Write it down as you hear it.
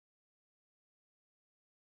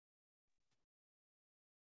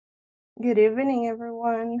Good evening,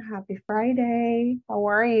 everyone. Happy Friday. How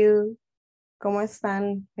are you? ¿Cómo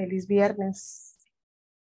están? Feliz viernes.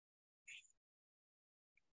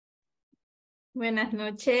 Buenas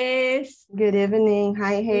noches. Good evening.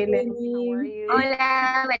 Hi, Helen. How are you?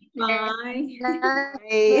 Hola,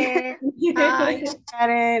 Hey. Hi.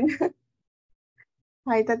 Karen.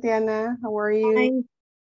 Hi, Tatiana. How are you?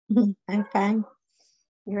 Hi. I'm fine.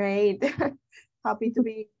 Great. Happy to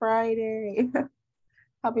be Friday.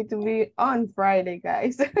 Happy to be on Friday,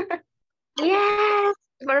 guys. Yes,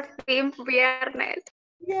 por fin viernes.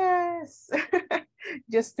 Yes.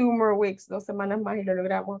 Just 2 more weeks, 2 semanas más y lo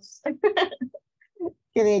logramos.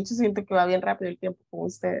 Que de hecho siento que va bien rápido el tiempo con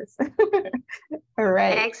ustedes. All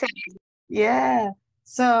right. Excellent. Yeah.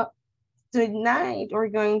 So tonight we're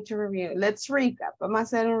going to review. Let's recap. Vamos a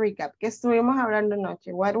hacer un recap. ¿Qué estuvimos hablando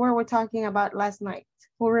anoche? What were we talking about last night?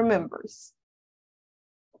 Who remembers?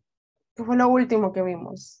 ¿Qué fue lo último que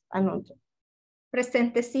vimos anoche?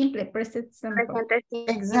 Presente simple, present simple. Presente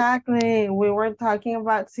simple. Exactly. We were talking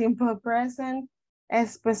about simple present,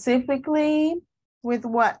 specifically with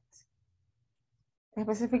what?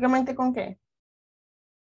 Específicamente con qué?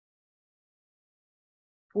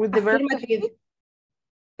 With the verb to be? Affirmative.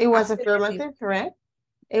 It was Affirmative. affirmative, correct?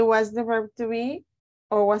 It was the verb to be,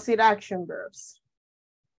 or was it action verbs?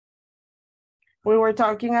 We were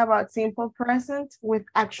talking about simple present with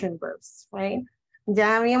action verbs, right?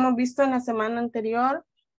 Ya habíamos visto en la semana anterior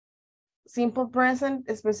simple present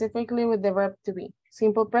specifically with the verb to be.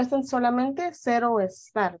 Simple present solamente ser o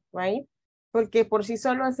estar, right? Porque por sí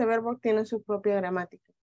solo ese verbo tiene su propia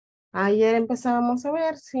gramática. Ayer empezábamos a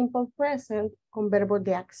ver simple present con verbos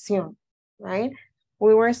de acción, right?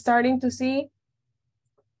 We were starting to see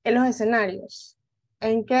en los escenarios.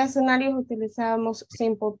 ¿En qué escenarios utilizábamos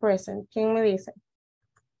simple present? ¿Quién me dice?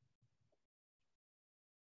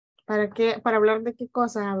 ¿Para hablar de qué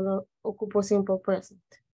cosas ocupo simple present?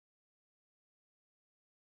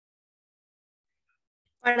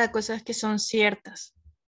 Para cosas que son ciertas.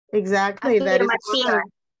 Exactly, that is Afirmativa.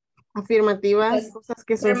 afirmativas, Yes. cosas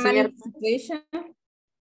que son Permanent ciertas. situation.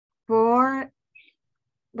 ¿Perdón?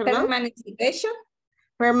 Permanent situation.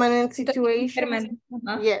 Permanent situations. Permanent.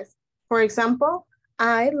 Yes. For example,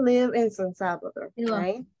 I live in San Salvador,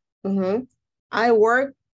 right? I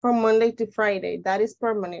work from Monday to Friday. That is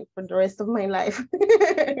permanent for the rest of my life.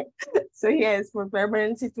 So yes, for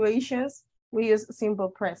permanent situations, we use simple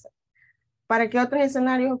present. ¿Para qué otros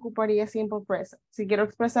escenarios ocuparía simple present? Si quiero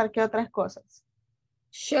expresar qué otras cosas.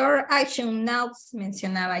 Short action now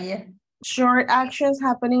mencionaba ayer. Short actions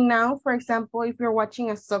happening now, for example, if you're watching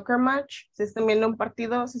a soccer match, si están viendo un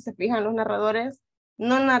partido, si se fijan los narradores,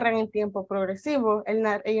 no narran en tiempo progresivo,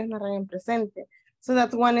 ellos narran en presente. So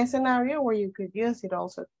that's one scenario where you could use it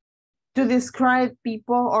also. To describe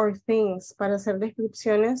people or things, para hacer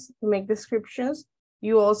descripciones, to make descriptions,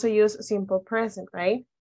 you also use simple present, right?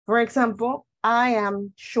 For example, I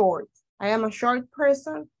am short. I am a short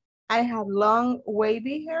person. I have long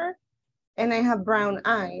wavy hair and I have brown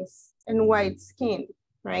eyes and white skin,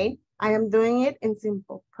 right? I am doing it in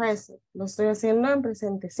simple present. Lo estoy haciendo en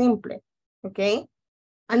presente simple, okay?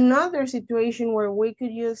 Another situation where we could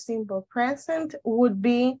use simple present would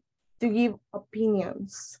be to give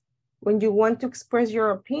opinions. When you want to express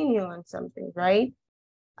your opinion on something, right?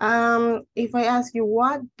 If I ask you,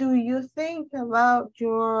 what do you think about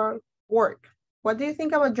your work? What do you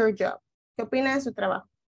think about your job? ¿Qué opina de su trabajo?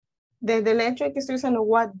 Desde el hecho de que estoy usando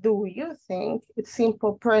what do you think, it's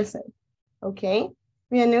simple present, ¿ok?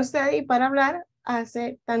 Viene usted y para hablar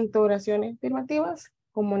hace tanto oraciones afirmativas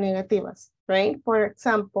como negativas, right? For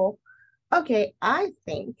example, okay, I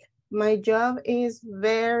think my job is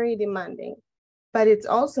very demanding, but it's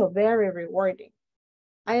also very rewarding.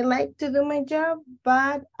 I like to do my job,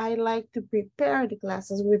 but I like to prepare the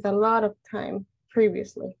classes with a lot of time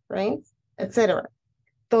previously, right? Etc.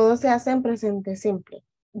 Todo se hace en presente simple.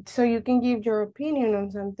 So you can give your opinion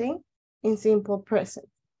on something in simple present.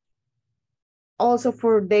 Also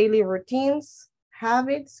for daily routines,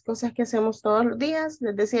 habits, cosas que hacemos todos los días.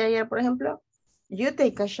 Les decía ayer, por ejemplo, you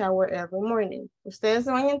take a shower every morning. Ustedes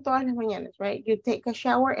se bañan todas las mañanas, right? You take a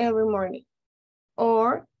shower every morning.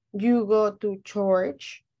 Or you go to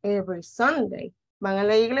church every Sunday. Van a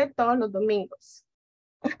la iglesia todos los domingos.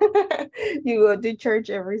 You go to church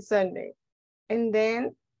every Sunday. And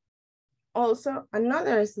then also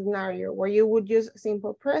another scenario where you would use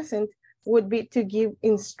simple present would be to give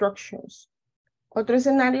instructions. Otro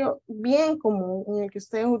escenario bien común en el que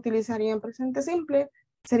ustedes utilizarían presente simple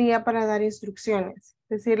sería para dar instrucciones.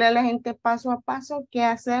 Decirle a la gente paso a paso qué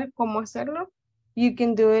hacer, cómo hacerlo. You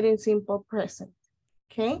can do it in simple present.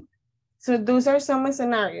 Okay? So those are some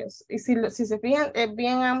scenarios. Y si se fijan, es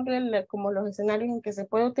bien amplio como los escenarios en que se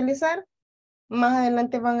puede utilizar. Más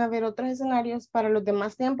adelante van a ver otros escenarios para los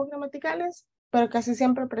demás tiempos gramaticales, pero casi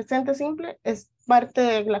siempre presente simple es parte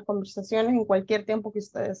de las conversaciones en cualquier tiempo que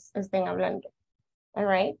ustedes estén hablando. All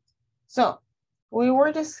right? So, we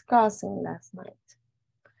were discussing last night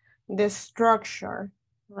the structure,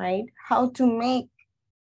 right? How to make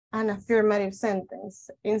an affirmative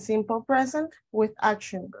sentence in simple present with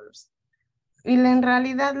action verbs. Y en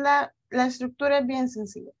realidad la estructura es bien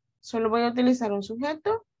sencilla. Solo voy a utilizar un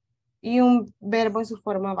sujeto y un verbo en su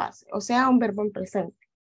forma base, o sea, un verbo en presente,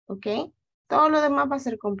 ¿ok? Todo lo demás va a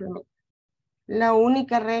ser complemento. La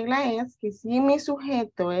única regla es que si mi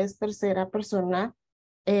sujeto es tercera persona,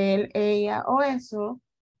 él, ella o eso,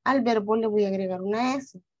 al verbo le voy a agregar una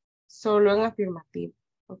S, solo en afirmativo,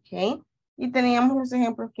 ¿ok? Y teníamos los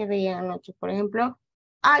ejemplos que veían anoche. Por ejemplo,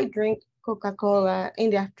 I drink Coca-Cola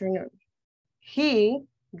in the afternoon. He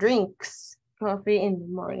drinks coffee in the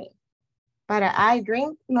morning. Para I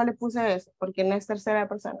drink no le puse eso porque no es tercera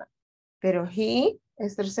persona. Pero he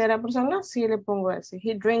es tercera persona, sí le pongo eso.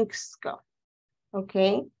 He drinks coffee. ¿Ok?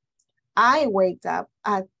 I wake up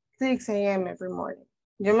at 6 a.m. every morning.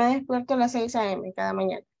 Yo me despierto a las 6 a.m. cada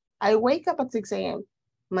mañana. I wake up at 6 a.m.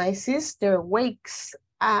 My sister wakes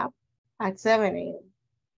up at 7 a.m.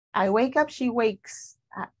 I wake up, she wakes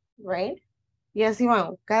up, right? Y así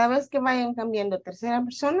vamos. Cada vez que vayan cambiando tercera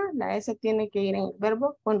persona, la S tiene que ir en el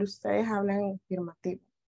verbo cuando ustedes hablan en afirmativo.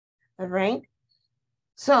 All right?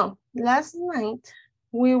 So, last night,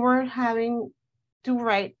 we were having to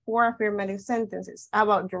write 4 affirmative sentences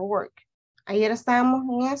about your work. Ayer estábamos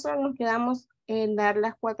en eso, nos quedamos en dar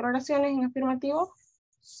las 4 oraciones en afirmativo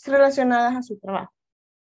relacionadas a su trabajo.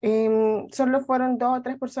 Solo fueron 2 o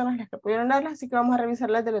 3 personas las que pudieron darlas, así que vamos a revisar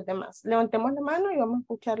las de los demás. Levantemos la mano y vamos a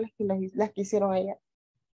escuchar las que hicieron ayer.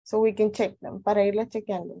 So we can check them, para irlas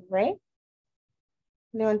chequeando, right?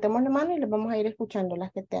 Levantemos la mano y les vamos a ir escuchando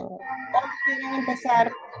las que tengan. Todos quieren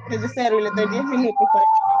empezar desde cero y les doy 10 minutos para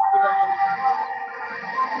que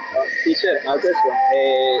Teacher,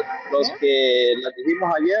 los que las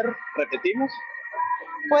dijimos ayer, ¿repetimos?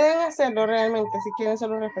 pueden hacerlo realmente si quieren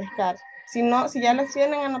solo refrescar. Si no, si ya las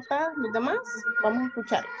tienen anotadas los demás, vamos a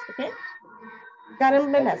escucharlos, ¿ok? Karen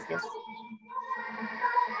Velázquez.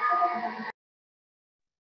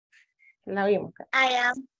 La vimos,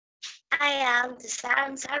 Karen. I am the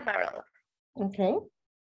San Salvador. Okay.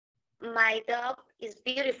 My dog is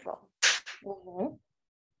beautiful.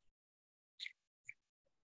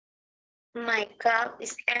 My cat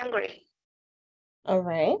is angry. All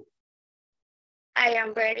right. I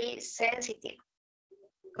am very sensitive.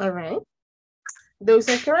 All right. Those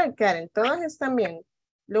are correct, Karen. Todas están bien.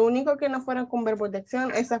 Lo único que no fueron con verbos de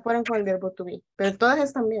acción, esas fueron con el verbo to be. Pero todas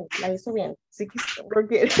están bien. La hizo bien. Así que we're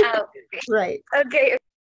good. Right. Okay.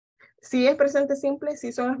 Si es presente simple,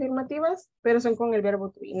 sí son afirmativas, pero son con el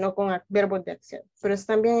verbo to be, no con verbos de acción. Pero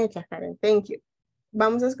están bien hechas, Karen. Thank you.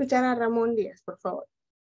 Vamos a escuchar a Ramón Díaz, por favor.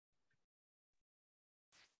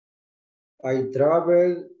 I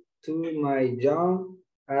travel to my job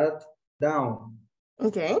at dawn.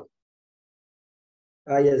 Okay.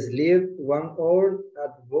 I sleep 1 hour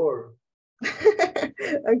at work.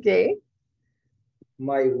 Okay.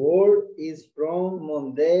 My work is from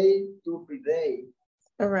Monday to Friday.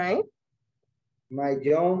 All right. My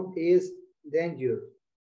job is dangerous.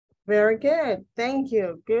 Very good. Thank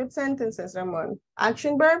you. Good sentences, Ramon.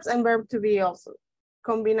 Action verbs and verb to be also.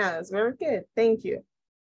 Combinadas. Very good. Thank you.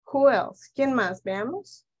 Who else? ¿Quién más?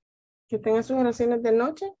 Veamos. Que tenga sus oraciones de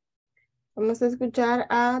noche. Vamos a escuchar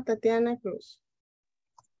a Tatiana Cruz.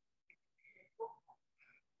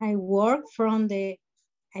 I work from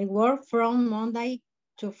Monday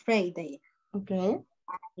to Friday. Okay.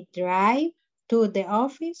 I drive to the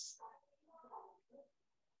office.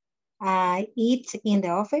 I eat in the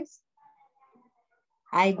office.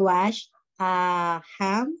 I wash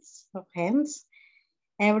hands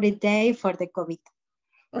every day for the COVID.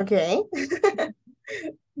 Okay.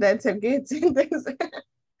 That's a good sentence.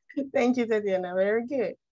 Thank you, Tatiana. Very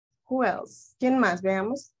good. Who else? ¿Quién más?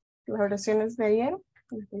 Veamos las oraciones de ayer.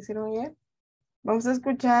 Las que hicieron ayer. Vamos a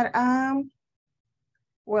escuchar a...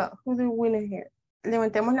 Well, who do we know here?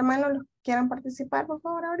 Levantemos la mano los que quieran participar, por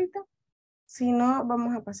favor, ahorita. Si no,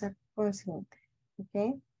 vamos a pasar con el siguiente.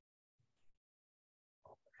 Okay.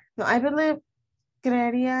 No, I believe,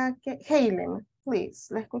 creería que... Helen,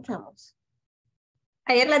 please, la escuchamos.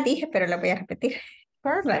 Ayer la dije, pero la voy a repetir.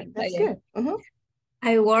 Perfect, that's good.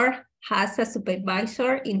 I work as a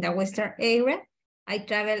supervisor in the Western area. I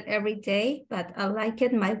travel every day, but I like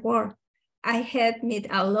it my work. I have met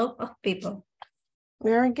a lot of people.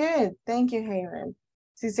 Very good. Thank you, Helen.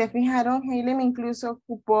 Si se fijaron, Haylem incluso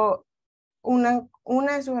ocupó una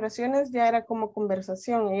de sus oraciones, ya era como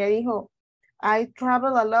conversación. Ella dijo, I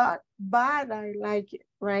travel a lot, but I like it,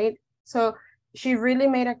 right? So she really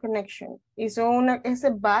made a connection. Hizo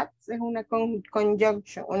ese but es una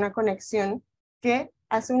conjunction, una conexión que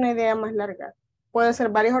hace una idea más larga. Puede ser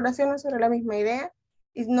varias oraciones sobre la misma idea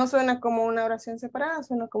y no suena como una oración separada,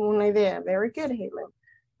 suena como una idea. Very good, Haylem.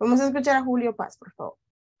 Vamos a escuchar a Julio Paz, por favor.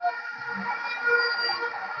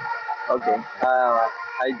 Okay.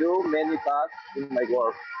 I do many tasks in my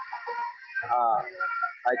work.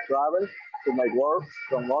 I travel to my work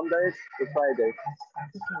from Mondays to Fridays.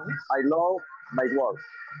 Okay. I love my work,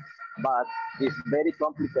 but it's very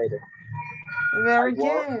complicated. Very I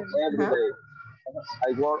work good. every day.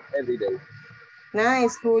 I work every day.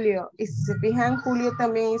 Nice, Julio. Y si se fijan, Julio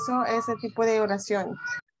también hizo ese tipo de oración.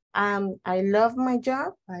 I love my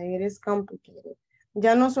job, but it is complicated.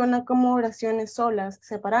 Ya no suena como oraciones solas,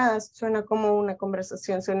 separadas, suena como una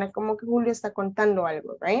conversación, suena como que Julio está contando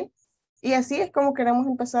algo, right? Y así es como queremos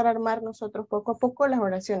empezar a armar nosotros poco a poco las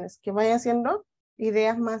oraciones, que vayan siendo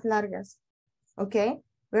ideas más largas. ¿Ok?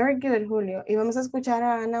 Very good, Julio. Y vamos a escuchar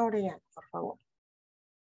a Ana Orellana, por favor.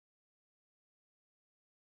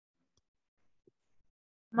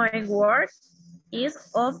 My work is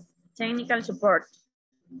of technical support.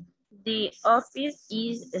 The office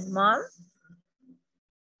is small.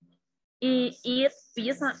 It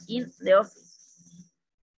pizza in the office.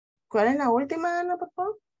 ¿Cuál es la última, Ana, por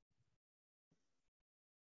favor?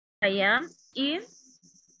 I am eat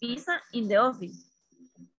pizza in the office.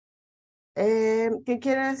 ¿Qué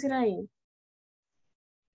quiere decir ahí?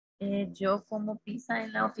 Yo como pizza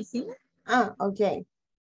en la oficina. Ah, ok.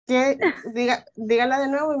 Dígala de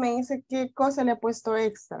nuevo y me dice qué cosa le ha puesto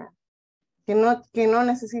extra, que no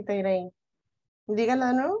necesita ir ahí. Dígala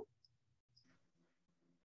de nuevo.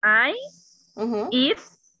 I eat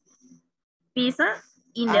pizza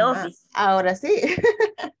in the office. Ahora sí.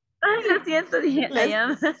 Ay, lo siento, dije I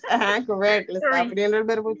am. Ajá, correcto. Le estaba pidiendo el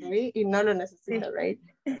verbo to be y no lo necesita, right?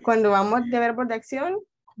 Cuando vamos de verbos de acción,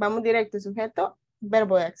 vamos directo sujeto,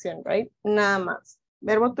 verbo de acción, right? Nada más.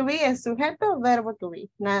 Verbo to be es sujeto, verbo to be,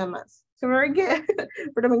 nada más. So very good.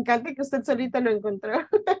 Pero me encanta que usted solita lo encontró.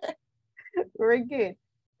 Very good.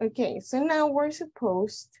 Okay, so now we're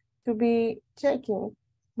supposed to be checking.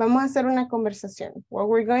 Vamos a hacer una conversación. What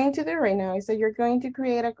we're going to do right now is that you're going to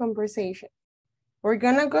create a conversation. We're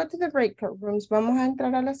gonna go to the breakout rooms. Vamos a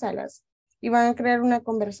entrar a las salas y van a crear una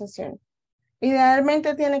conversación.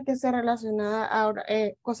 Idealmente tiene que ser relacionada a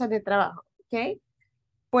cosas de trabajo, ¿ok?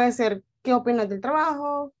 Puede ser qué opinas del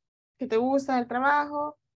trabajo, qué te gusta del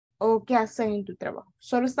trabajo o qué haces en tu trabajo.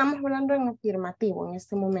 Solo estamos hablando en afirmativo en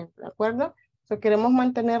este momento, ¿de acuerdo? So queremos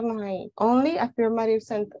mantenernos ahí. Only affirmative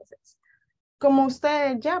sentences. Como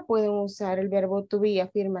ustedes ya pueden usar el verbo to be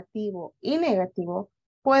afirmativo y negativo,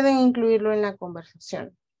 pueden incluirlo en la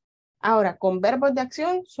conversación. Ahora, con verbos de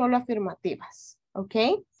acción, solo afirmativas,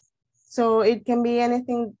 ¿ok? So it can be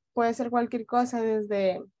anything, puede ser cualquier cosa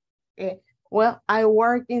desde, well, I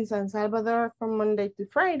work in San Salvador from Monday to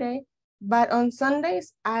Friday, but on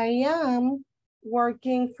Sundays, I am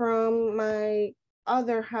working from my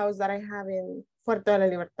other house that I have in Puerto de la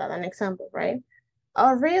Libertad, an example, right?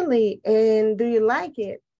 Oh, really? And do you like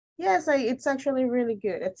it? Yes, it's actually really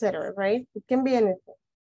good, etc., right? It can be anything.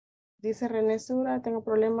 Dice René Sura, tengo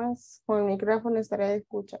problemas con el micrófono, estaré de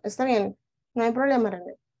escucha. Está bien, no hay problema,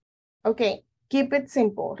 René. Ok, keep it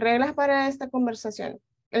simple. Reglas para esta conversación.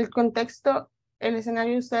 El contexto, el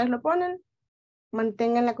escenario ustedes lo ponen.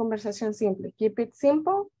 Mantengan la conversación simple. Keep it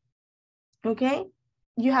simple. Ok.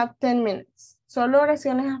 You have 10 minutes. Solo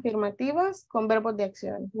oraciones afirmativas con verbos de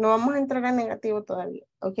acción. No vamos a entrar a negativo todavía.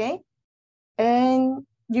 Ok. And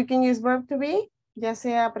you can use verb to be, ya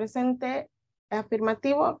sea presente,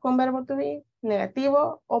 afirmativo con verbo to be,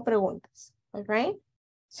 negativo o preguntas. Ok.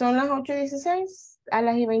 Son las 8:16, a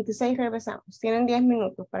las 26 regresamos. Tienen 10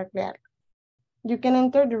 minutos para crearlo. You can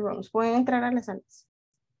enter the rooms. Pueden entrar a las salas.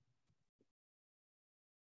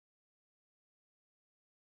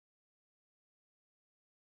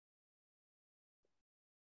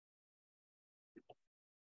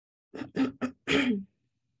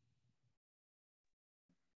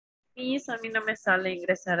 Y a mí no me sale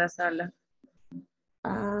ingresar a sala.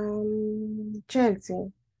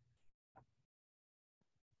 Chelsea.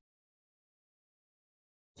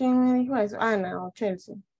 ¿Quién me dijo eso? Ana o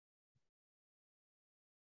Chelsea.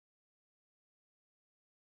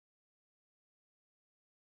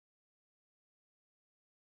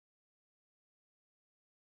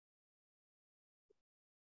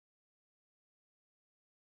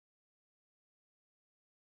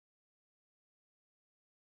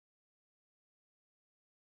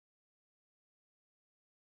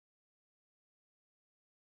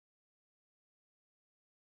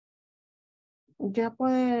 Ya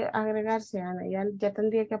puede agregarse, Ana, ya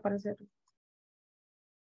tendría que aparecer.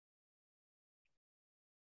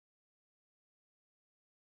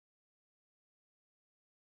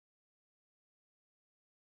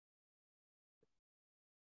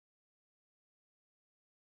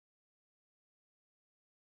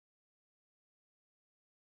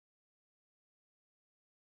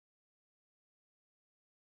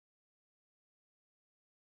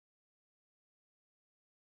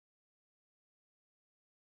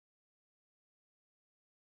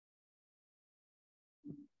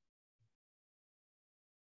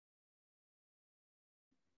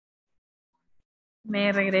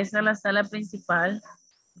 Me regresa a la sala principal.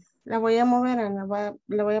 La voy a mover, Ana,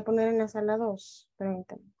 la voy a poner en la sala 2.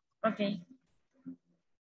 Permítame. Ok,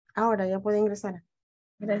 Ahora ya puede ingresar.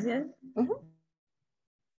 gracias. Ujú.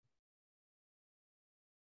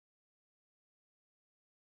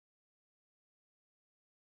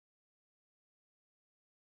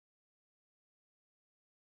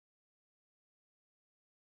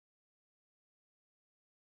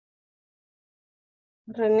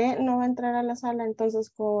 René no va a entrar a la sala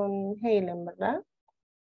entonces con Helen, ¿verdad?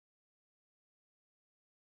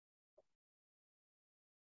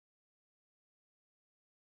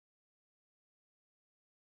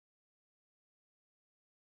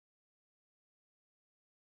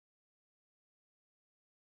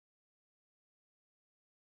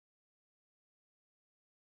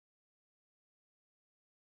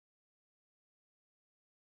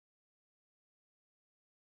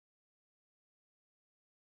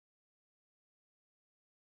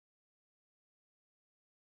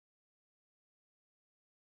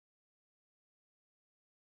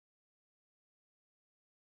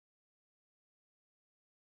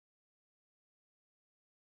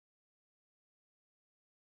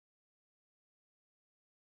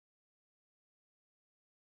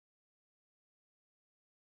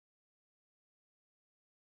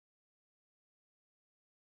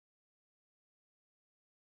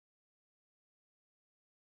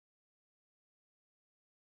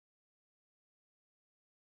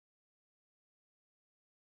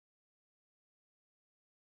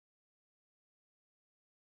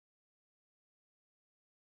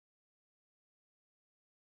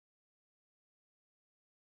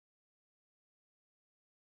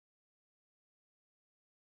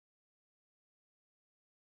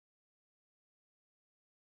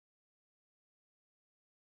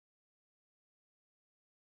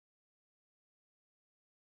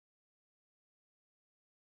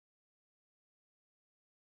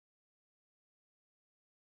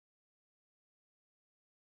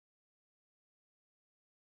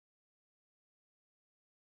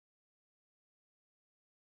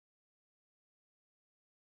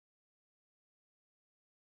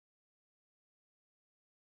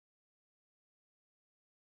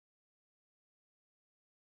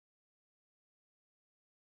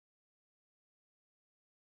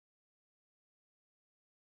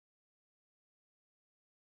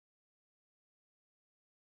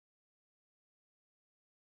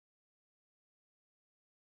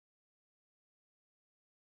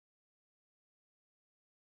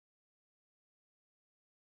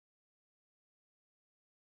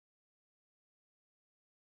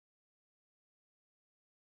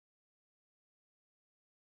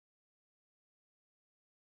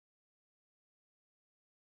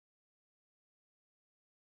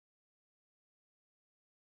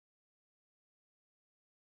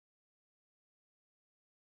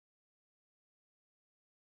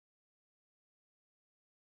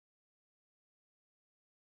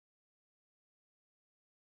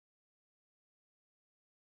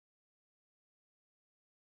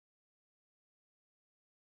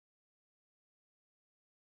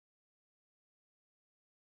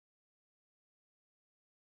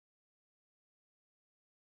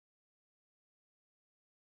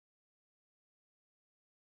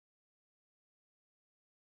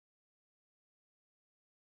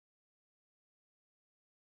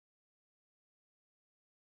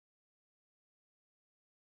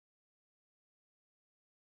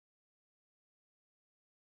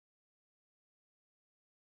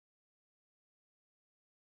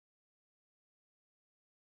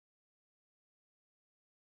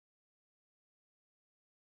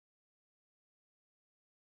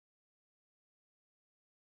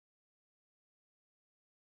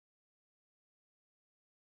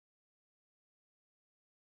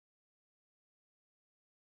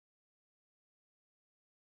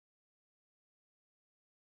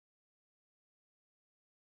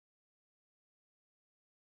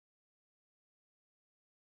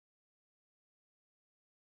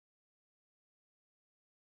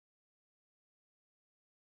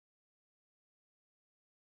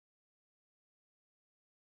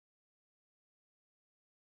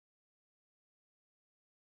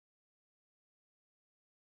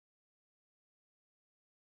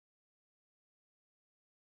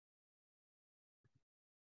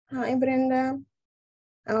 Ay, Brenda.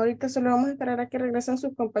 Ahorita solo vamos a esperar a que regresen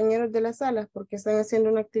sus compañeros de las salas porque están haciendo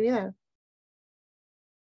una actividad.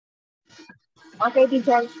 Okay,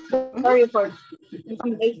 teacher. Ujú. Sorry for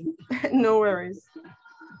inconvenience. No worries.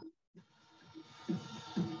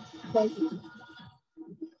 Thank you.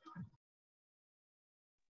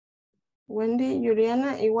 Wendy,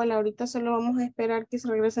 Juliana, igual ahorita solo vamos a esperar que se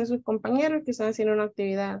regresen sus compañeros que están haciendo una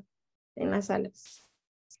actividad en las salas.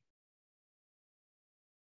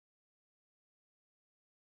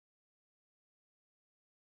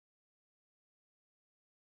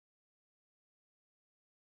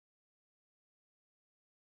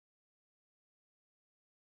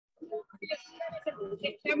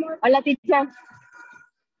 Hola, teacher.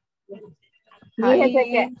 Fíjese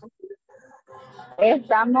que Hi.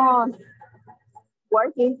 estamos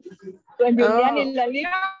working con Julián Oh, y la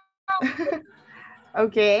Lía.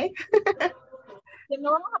 okay. Que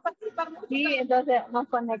no vamos a participar. Sí, entonces nos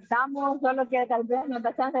conectamos, solo que tal vez nos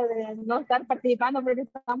da chance de no estar participando porque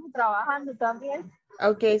estamos trabajando también.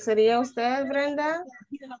 Okay, sería usted, Brenda,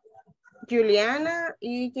 Juliana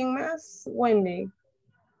y ¿quién más? Wendy.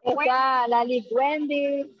 Está Lali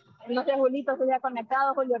Wendy, no sé, Julito se había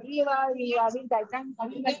conectado, Julio Rivas y David Gaitán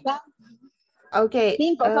también está. Okay.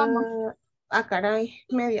 5 somos. Caray,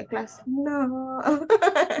 media clase. No.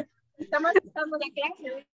 Estamos en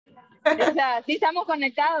clase. O sea, sí estamos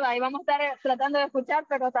conectados, ahí vamos a estar tratando de escuchar,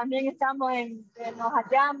 pero también estamos nos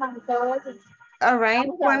llaman y todo eso. All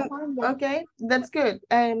right. Estamos trabajando. Okay, that's good.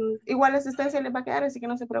 Igual la asistencia les va a quedar, así que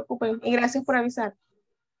no se preocupen. Y gracias por avisar.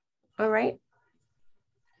 All right.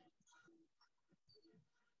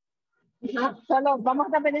 Solo vamos a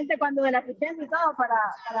estar pendientes cuando de la asistencia y todo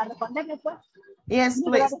para responder después. Yes,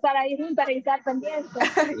 Tengo que please. estar ahí juntas y estar pendientes.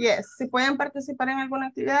 Yes, si pueden participar en alguna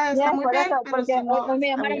actividad, está Yes, muy por bien, eso, pero porque si no, hoy me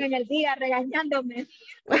está llamaron bien. en el día regañándome.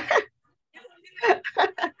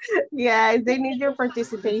 Yeah, they need your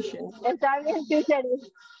participation. Está bien, teacher.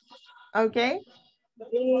 Okay.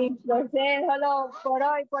 Y lo sé solo por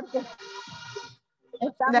hoy porque De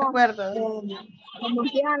estamos acuerdo. como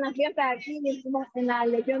en la fiesta aquí en la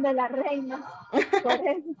Legión de la Reina. Por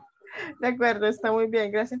eso. De acuerdo, está muy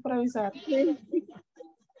bien. Gracias por avisar. Sí.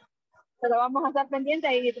 Pero vamos a estar pendientes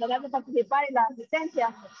y tratar de participar en la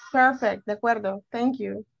asistencia. Perfect, de acuerdo. Thank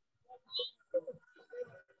you.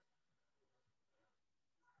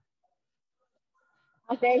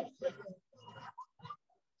 Ok.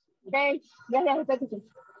 Ok, gracias a usted, teacher.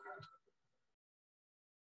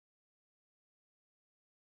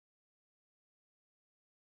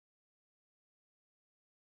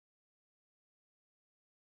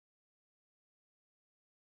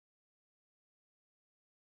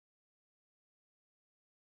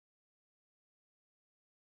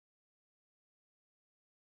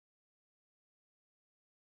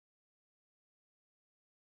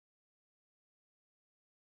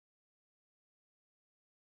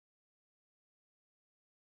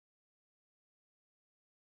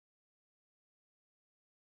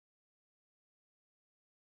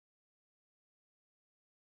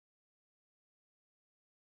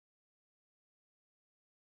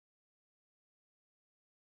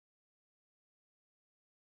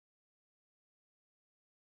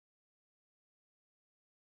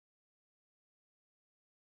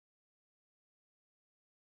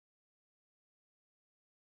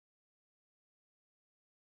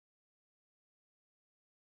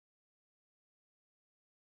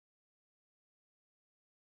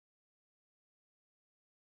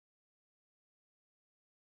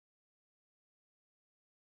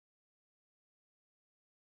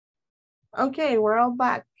 Okay, we're all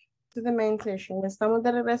back to the main session. Estamos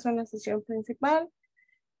de regreso en la sesión principal.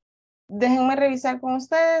 Déjenme revisar con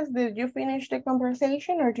ustedes. Did you finish the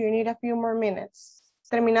conversation or do you need a few more minutes?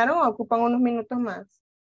 ¿Terminaron o ocupan unos minutos más?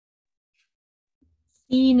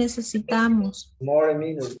 Sí, necesitamos. More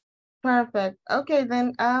minutes. Perfect. Okay,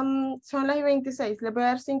 then son las 26. Les voy a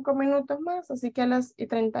dar 5 minutos más, así que a las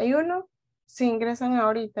 31 se ingresan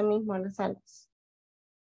ahorita mismo a las salas.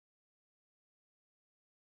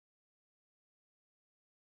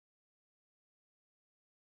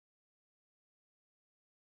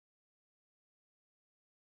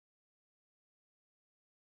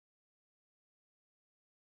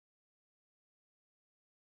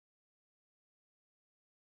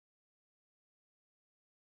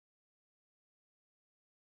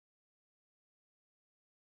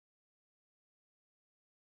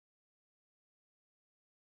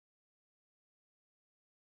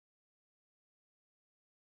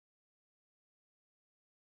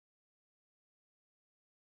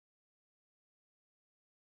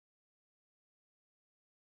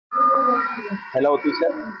 Hello,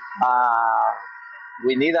 teacher.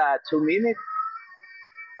 We need a 2 minutes.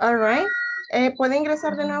 All right. ¿Puede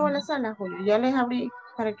ingresar de nuevo a la sala, Julio? Ya les abrí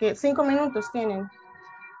para que 5 minutos tienen.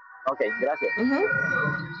 Ok, gracias.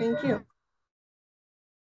 Thank you.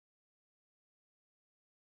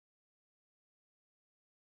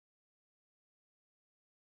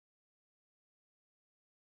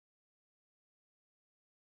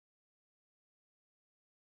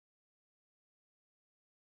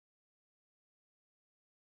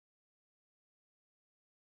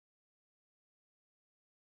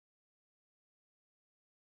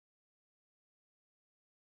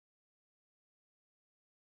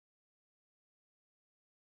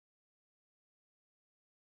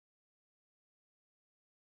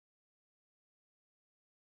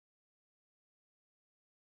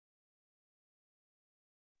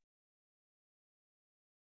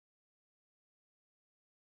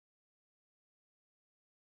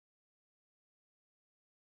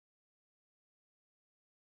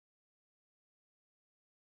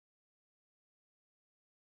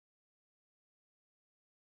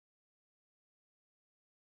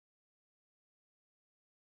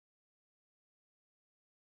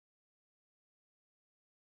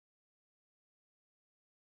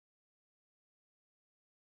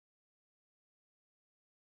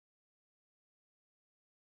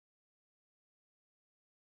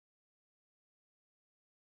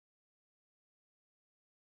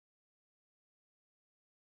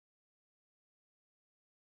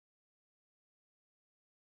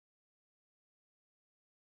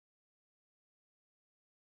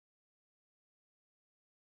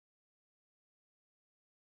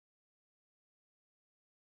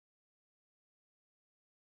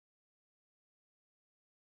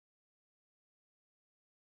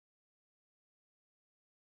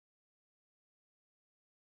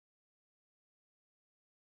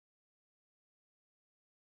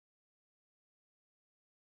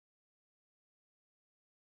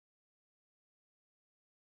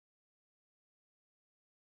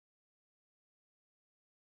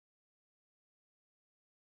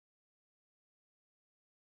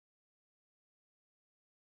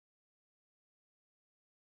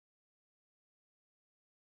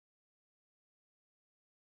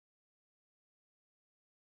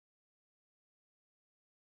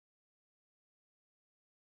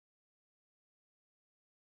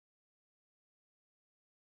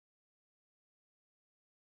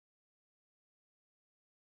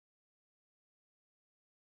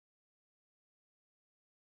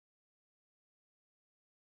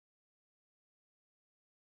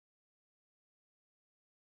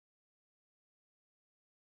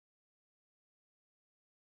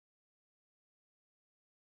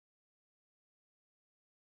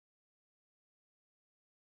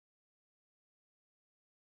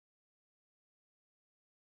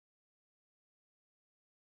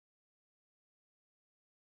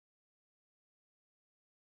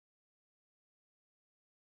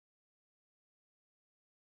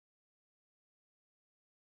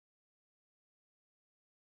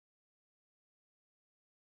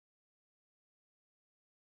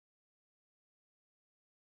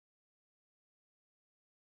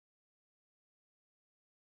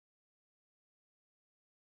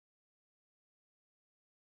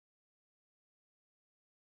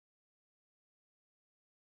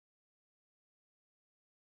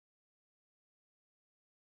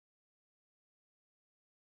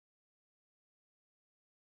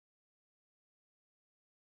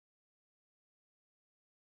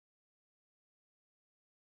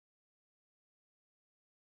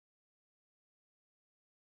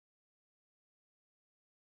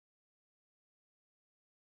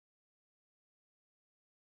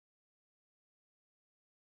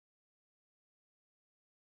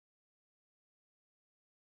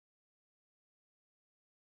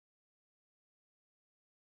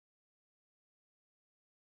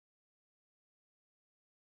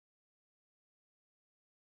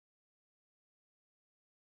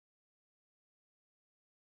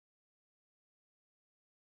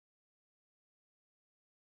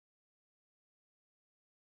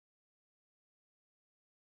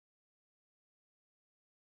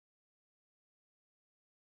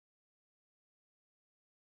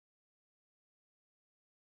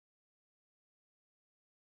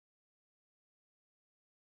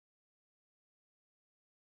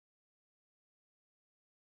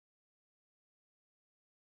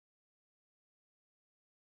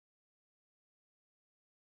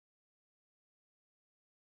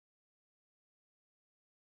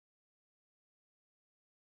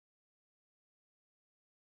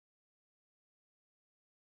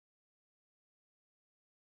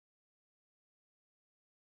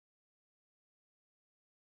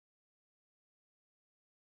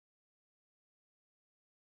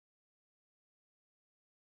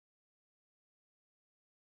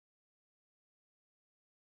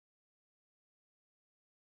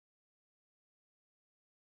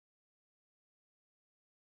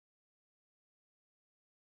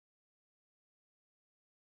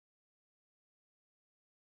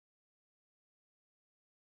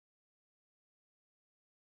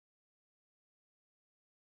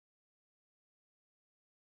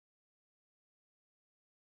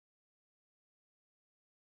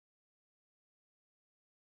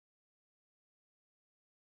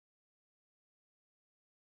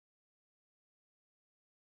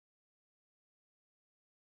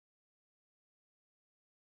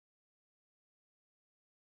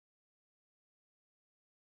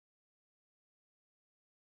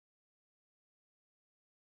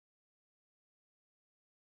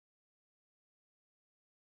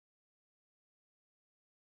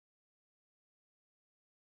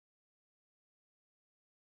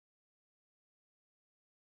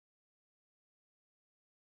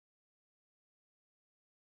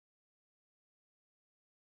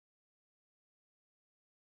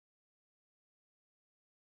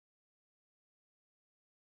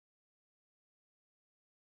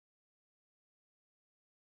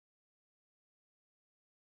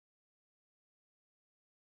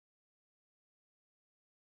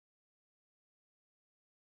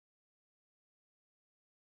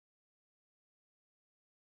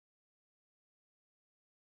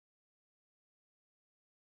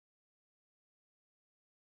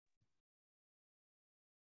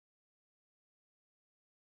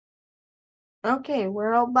 Okay,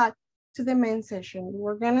 we're all back to the main session.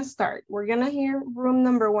 We're gonna start. We're gonna hear room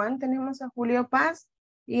number 1. Tenemos a Julio Paz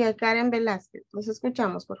y a Karen Velázquez. Los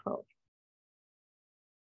escuchamos, por favor.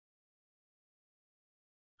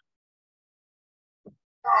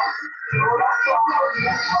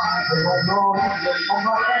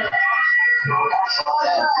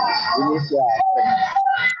 Inicia.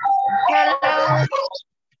 Hello.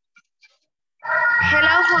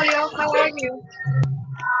 Hello, Julio. How are you?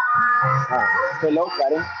 Hello,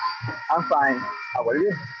 Karen. I'm fine. How are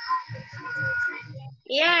you?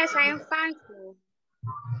 Yes, I am fine too.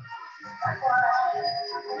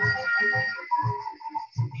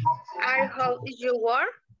 I hope you work.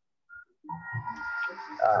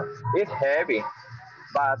 It's heavy,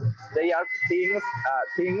 but they are things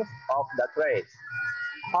of the trade.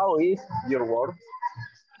 How is your work?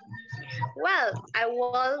 Well, I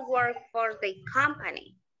will work for the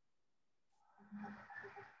company.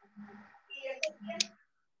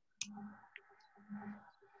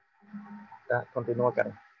 Continúa,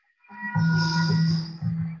 Karen.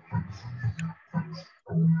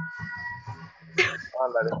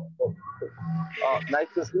 Nice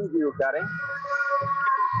to see you, Karen.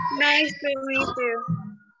 Nice to meet you.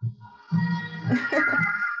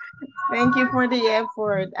 Thank you for the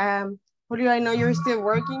effort. Julio, I know you're still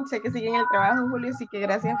working. Sé que siguen el trabajo, Julio, así que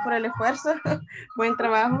gracias por el esfuerzo. Buen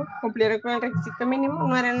trabajo. Cumplieron con el requisito mínimo.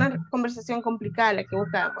 No era una conversación complicada la que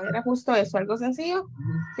buscábamos. Era justo eso, algo sencillo.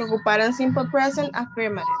 Que ocuparan simple present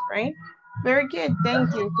affirmative, right? Very good.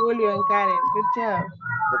 Thank you, Julio and Karen. Good job.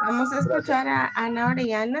 Vamos a escuchar a Ana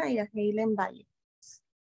Orellana y a Helen Valle.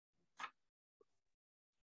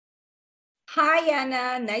 Hi,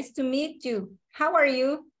 Anna. Nice to meet you. How are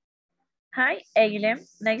you? Hi, Eileen.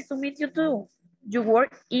 Nice to meet you too. You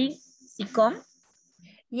work in SICOM?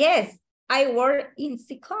 Yes, I work in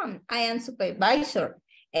SICOM. I am supervisor.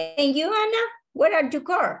 And you, Anna, where are you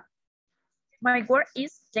going? My work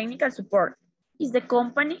is technical support. Is the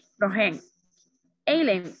company Rohen?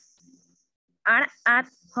 Eileen, are at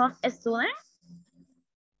home student?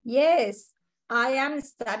 Yes, I am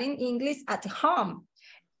studying English at home.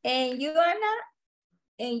 And you, Anna?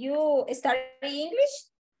 And you study English?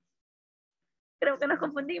 Creo que nos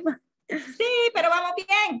confundimos. Sí, pero vamos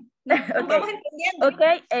bien. Nos vamos entendiendo.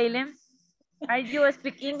 Okay, Eileen, are you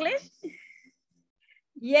speak English?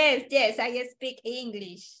 Yes, I speak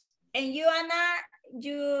English. And you, Anna,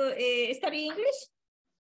 you study English?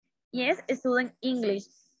 Yes, student English.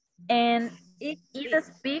 And it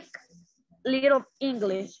speak little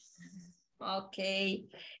English. Okay.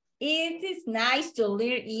 It is nice to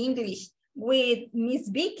learn English with Miss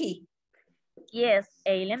Vicky. Yes,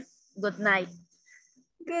 Eileen. Good night.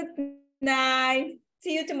 Good night.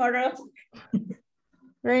 See you tomorrow.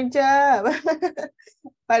 Great job.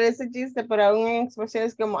 Parece chiste, pero aún en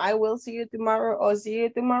expresiones como I will see you tomorrow or see you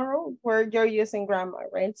tomorrow, where you're using grammar,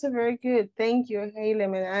 right? So very good. Thank you,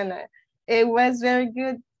 Helen and Anna. It was very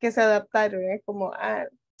good que se adaptaron, ¿eh? Como,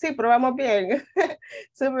 sí, pero vamos bien.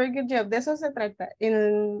 So very good job. De eso se trata.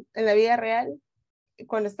 En la vida real,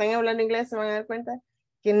 cuando están hablando inglés, se van a dar cuenta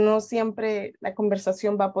que no siempre la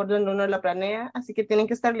conversación va por donde uno la planea, así que tienen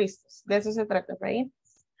que estar listos. De eso se trata, right?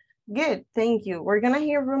 Good, thank you. We're gonna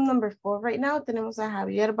hear room number 4 right now. Tenemos a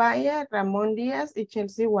Javier Valle, Ramón Díaz y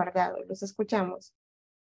Chelsea Guardado. Los escuchamos.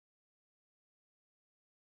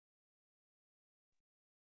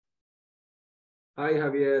 Hi,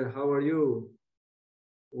 Javier. How are you?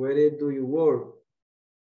 Where do you work?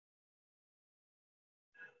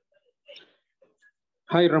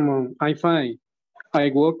 Hi, Ramon. I'm fine. I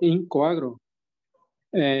work in Coagro.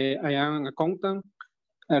 I am an accountant.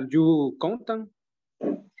 Are you accountant?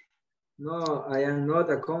 No, I am not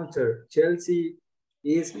a counter. Chelsea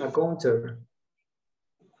is a counter.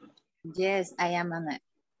 Yes, I am an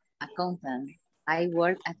accountant. I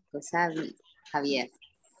work at Cosavi, Javier.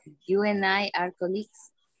 You and I are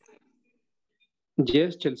colleagues.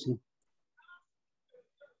 Yes, Chelsea.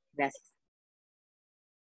 Gracias.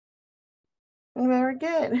 Very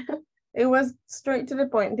good. It was straight to the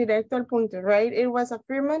point, directo al punto, right? It was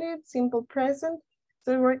affirmative, simple present.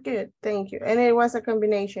 So we're good, thank you. And it was a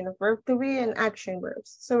combination of verb to be and action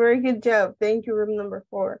verbs. So very good job. Thank you, room number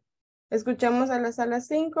 4. Escuchamos a la sala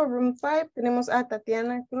 5, room 5. Tenemos a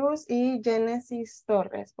Tatiana Cruz y Genesis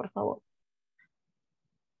Torres, por favor.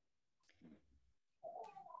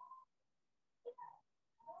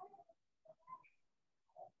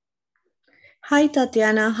 Hi,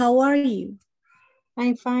 Tatiana. How are you?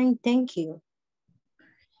 I'm fine, thank you.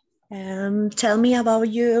 Tell me about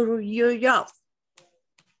your job.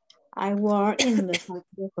 I work in the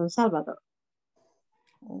factory of Salvador.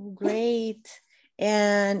 Oh, great.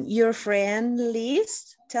 And your friend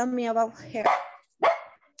Liz, tell me about her.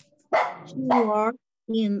 She works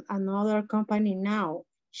in another company now.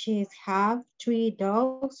 She has 3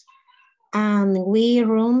 dogs and we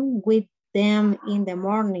run with them in the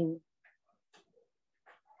morning.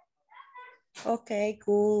 Okay,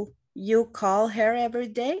 cool. You call her every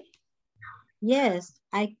day? Yes,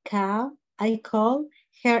 I call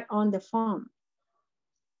her on the phone.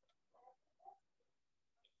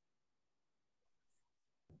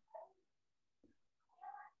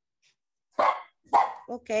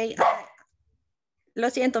 Okay. Lo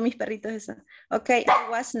siento, mis perritos. Eso. Okay, it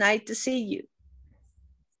was nice to see you.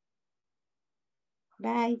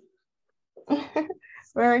 Bye.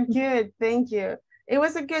 Very good, thank you. It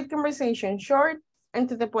was a good conversation, short and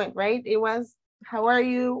to the point, right? It was, how are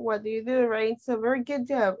you? What do you do, right? So very good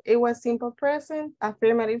job. It was simple present,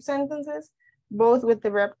 affirmative sentences, both with the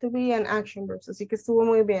verb to be and action verbs. Así que estuvo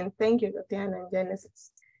muy bien. Thank you, Tatiana and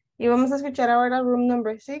Genesis. Y vamos a escuchar ahora room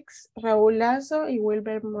number 6, Raúl Lazo y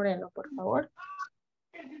Wilber Moreno, por favor.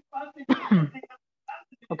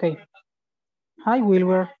 Okay. Hi,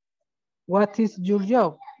 Wilber. What is your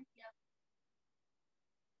job?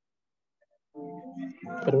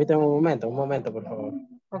 Permítame un momento, por favor.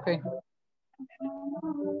 Okay.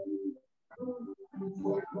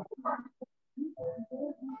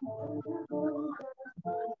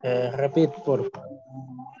 Repeat, por favor.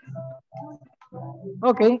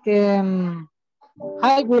 Okay.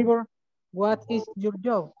 Hi, Wilber. What is your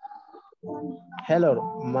job?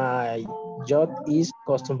 Hello, my job is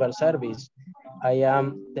customer service. I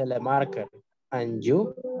am telemarketer. And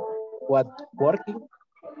you? What working?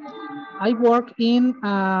 I work in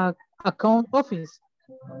a account office.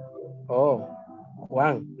 Oh,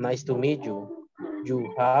 Juan, nice to meet you.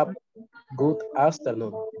 You have good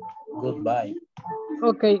afternoon. Goodbye.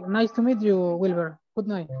 Okay, nice to meet you, Wilber. Good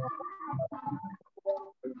night.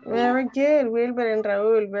 Very good, Wilber and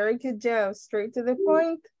Raúl. Very good job. Straight to the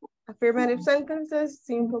point. Affirmative sentences,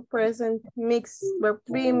 simple present, mixed verb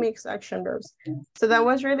to be, mixed action verbs. So that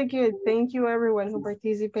was really good. Thank you everyone who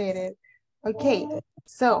participated. Okay,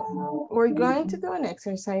 so we're going to do an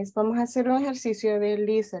exercise. Vamos a hacer un ejercicio de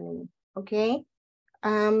listening, okay?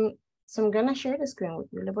 So I'm gonna share the screen with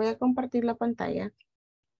you. Les voy a compartir la pantalla.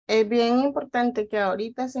 Es bien importante que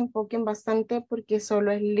ahorita se enfoquen bastante porque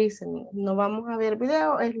solo es listening. No vamos a ver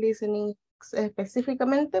video, es listening.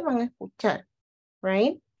 Específicamente van a escuchar,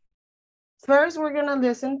 right? First, we're gonna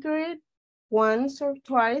listen to it once or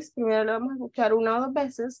twice. Primero lo vamos a escuchar 1 o 2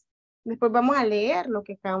 veces. Después vamos a leer lo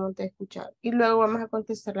que acabamos de escuchar. Y luego vamos a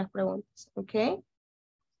contestar las preguntas, ¿ok?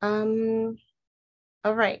 All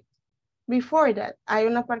right. Before that, hay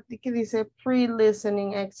una parte que dice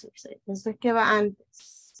pre-listening exercise. Eso es que va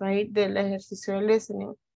antes, right? Del ejercicio de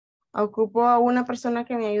listening. Ocupo a una persona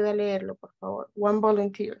que me ayude a leerlo, por favor. One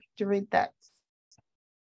volunteer to read that.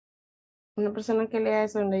 Una persona que lea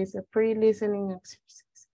eso donde dice pre-listening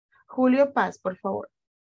exercise. Julio Paz, por favor.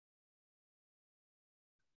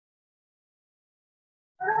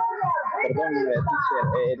 Perdón,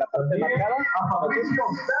 teacher, la parte marcada.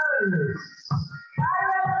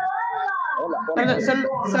 Perdón,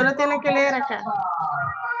 solo tiene que leer acá.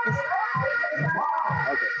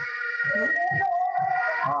 Okay.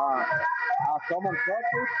 A common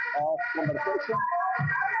topic of conversation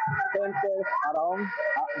centers around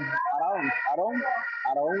of the,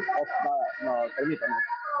 no, permítame,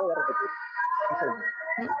 voy a repetir.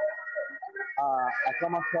 A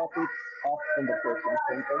common topic of conversation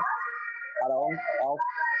centers around of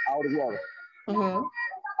our work.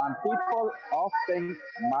 And people often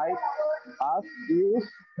might ask you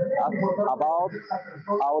about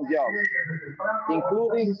our job,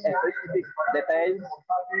 including specific details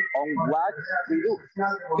on what we do.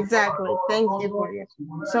 Exactly. Thank you, Julio.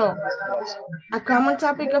 So, a common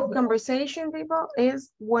topic of conversation, people,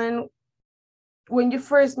 is when you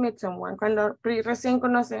first meet someone. Cuando recién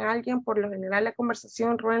conocen a alguien, por lo general la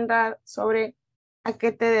conversación ronda sobre a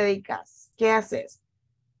qué te dedicas, qué haces.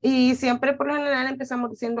 Y siempre por lo general empezamos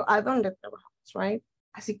diciendo a dónde trabajamos, right?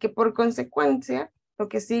 Así que por consecuencia, lo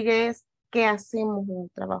que sigue es qué hacemos en el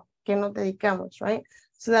trabajo, qué nos dedicamos, right?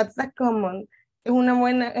 So that's the common. Es un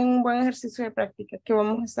buen ejercicio de práctica que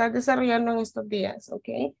vamos a estar desarrollando en estos días,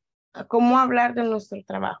 ¿ok? Cómo hablar de nuestro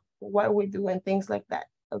trabajo, what we do and things like that,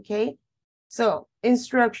 ¿ok? So,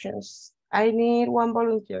 instructions. I need one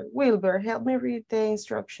volunteer. Wilber, help me read the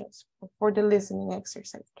instructions for the listening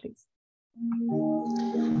exercise, please.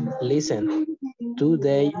 Listen,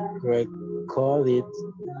 today recording.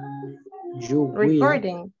 You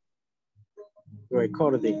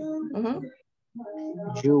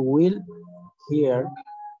will hear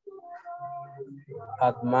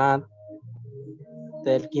a man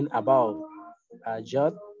talking about a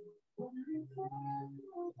job.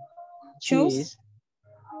 Choose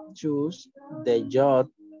the job.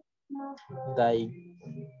 They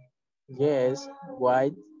guess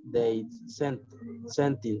what they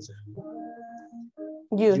sentence.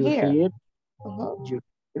 You You hear. hear. Uh-huh. You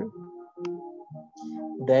hear.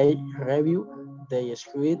 They review the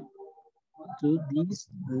script to this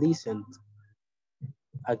listen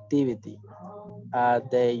activity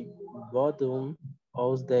at the bottom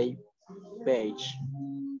of the page.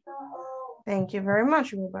 Thank you very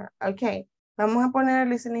much, Wilbur. Okay, vamos a poner el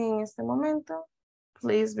listening en este momento.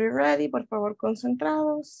 Please be ready, por favor,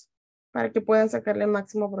 concentrados, para que puedan sacarle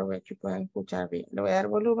máximo provecho y puedan escuchar bien. Le voy a dar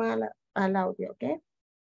volumen al audio, ¿ok?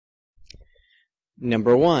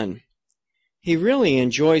 Number 1. He really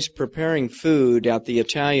enjoys preparing food at the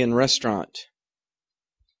Italian restaurant.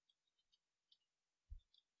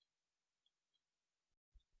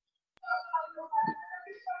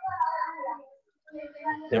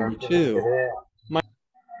 Number 2.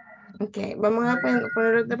 Ok, vamos a ponerlo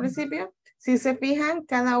desde el principio. Si se fijan,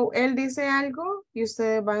 él dice algo y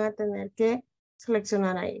ustedes van a tener que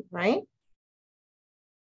seleccionar ahí, right?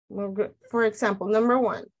 For example, number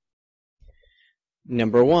 1.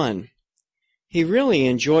 Number 1. He really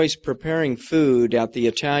enjoys preparing food at the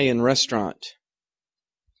Italian restaurant.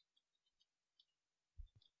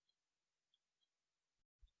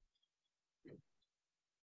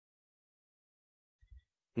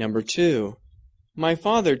 Number 2. My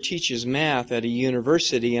father teaches math at a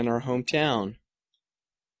university in our hometown.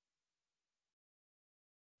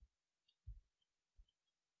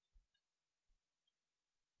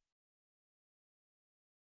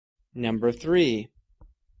 Number 3.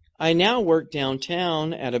 I now work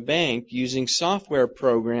downtown at a bank using software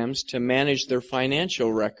programs to manage their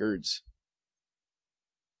financial records.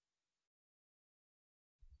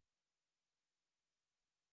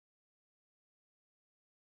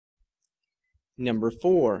 Number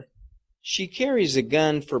 4. She carries a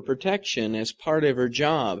gun for protection as part of her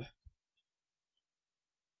job.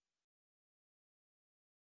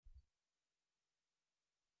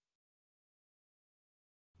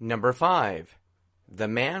 Number 5. The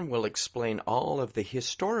man will explain all of the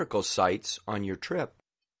historical sites on your trip.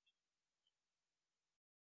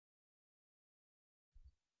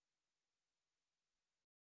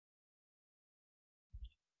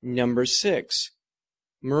 Number 6.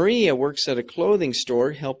 Maria works at a clothing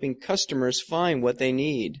store helping customers find what they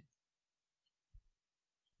need.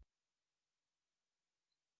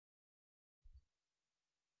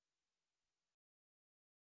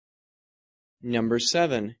 Number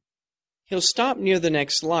 7. He'll stop near the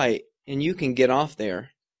next light and you can get off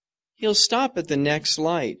there. He'll stop at the next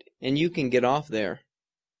light and you can get off there.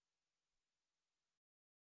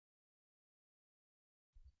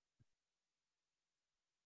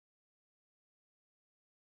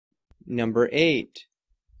 Number 8.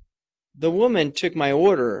 The woman took my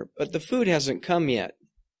order, but the food hasn't come yet.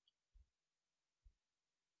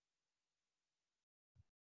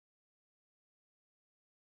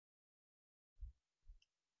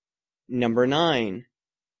 Number 9.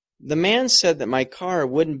 The man said that my car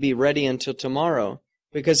wouldn't be ready until tomorrow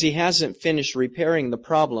because he hasn't finished repairing the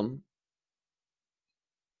problem.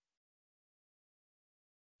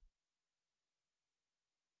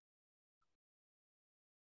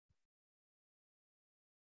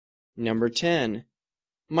 Number 10.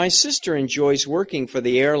 My sister enjoys working for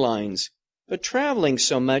the airlines, but traveling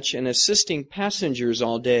so much and assisting passengers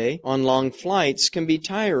all day on long flights can be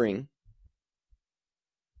tiring.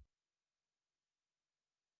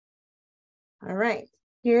 All right,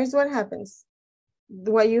 here's what happens.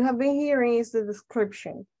 What you have been hearing is the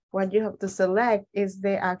description. What you have to select is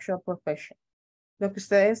the actual profession. Lo que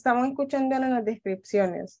ustedes estaban escuchando eran las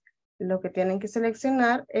descripciones. Lo que tienen que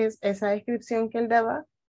seleccionar es esa descripción que él daba,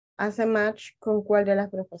 hace match con cuál de las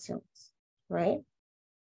profesiones, right?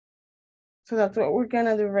 So that's what we're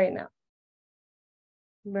gonna do right now.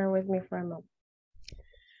 Bear with me for a moment.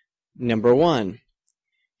 Number 1.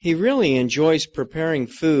 He really enjoys preparing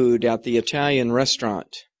food at the Italian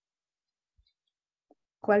restaurant.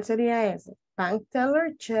 ¿Cuál sería ese? Bank teller,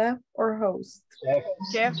 chef, or host?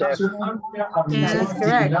 Chef. That is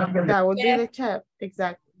correct. That would be the chef,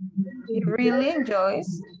 exactly. He really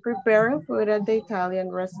enjoys preparing food at the Italian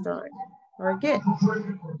restaurant. Very good.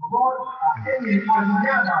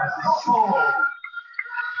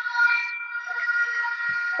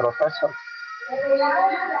 Professor.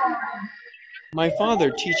 My father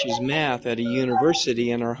teaches math at a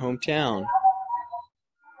university in our hometown.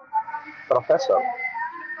 Professor.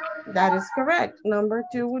 That is correct. Number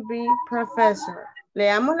 2 would be professor.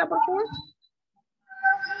 Leámosla, por favor.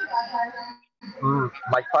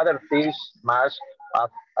 My father teaches math at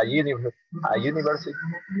a university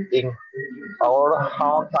in our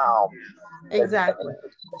hometown. Exactly.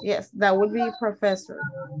 Yes, that would be professor.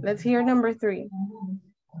 Let's hear number 3.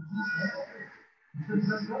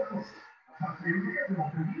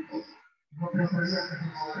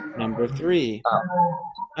 Number 3.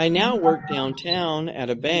 I now work downtown at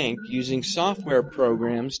a bank using software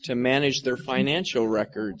programs to manage their financial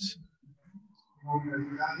records.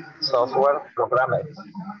 Software programmers.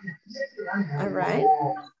 All right.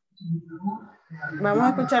 Vamos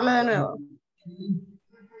a escucharla de nuevo.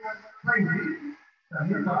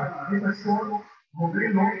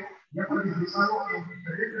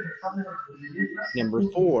 Number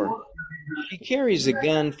 4. She carries a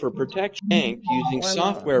gun for protection bank using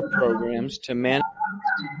software programs to manage.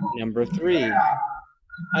 Number 3.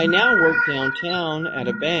 I now work downtown at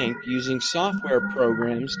a bank using software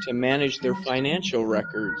programs to manage their financial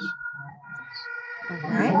records.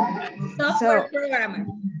 Okay. Software programmer.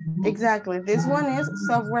 Exactly. This one is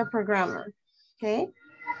software programmer. Okay.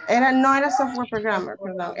 No era software programmer,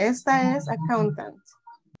 perdón. Esta es accountant.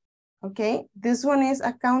 Okay. This one is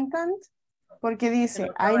accountant porque dice,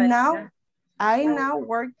 I now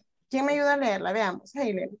work. ¿Quién me ayuda a leerla? Veamos.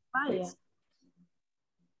 Helen, please.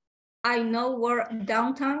 I now work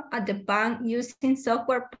downtown at the bank using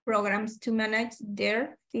software programs to manage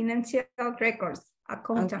their financial records.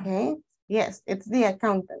 Accountant. Okay. Yes, it's the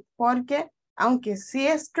accountant. Porque, aunque sí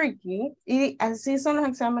es tricky, y así son los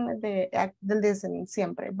exámenes del listening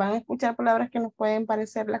siempre. Van a escuchar palabras que nos pueden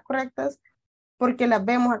parecer las correctas porque las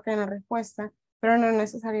vemos acá en la respuesta, pero no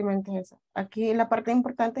necesariamente es esa. Aquí la parte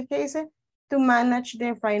importante es que dice to manage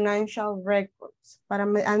the financial records, para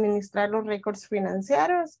administrar los récords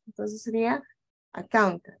financieros. Entonces sería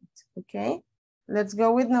accountant, okay? Let's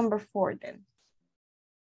go with number 4 then.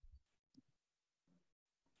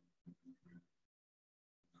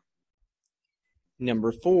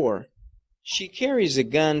 Number 4. She carries a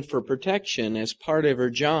gun for protection as part of her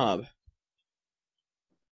job.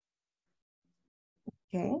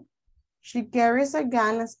 Okay. She carries a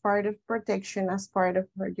gun as part of protection as part of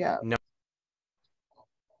her job. No.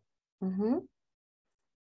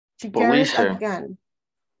 She carries a gun.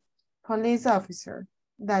 Police officer.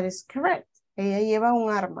 That is correct. Ella lleva un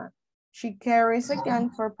arma. She carries a gun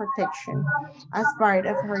for protection as part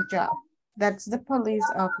of her job. That's the police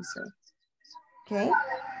officer. Okay.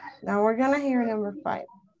 Now we're gonna hear number 5.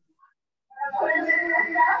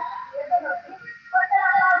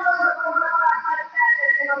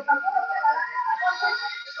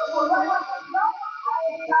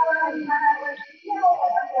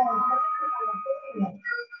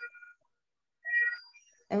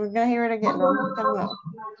 And we're gonna hear it again. Vamos a escuchar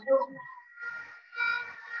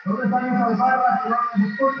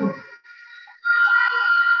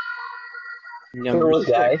Number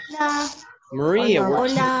 6. Hola. Maria Hola.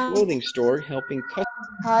 works at a clothing store helping customers.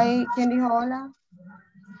 Hi, ¿quién dijo hola?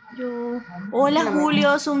 Yo. Hola,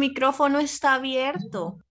 Julio, su micrófono está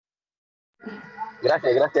abierto.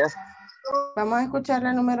 Gracias, gracias. Vamos a escuchar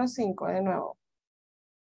la número 5 de nuevo.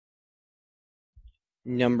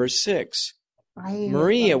 Number 6.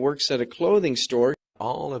 Maria works at a clothing store.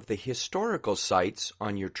 All of the historical sites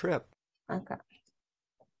on your trip. Okay.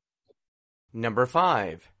 Number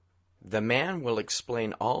 5. The man will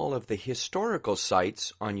explain all of the historical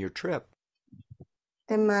sites on your trip.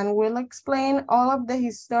 The man will explain all of the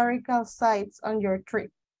historical sites on your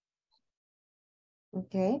trip.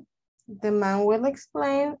 Okay. The man will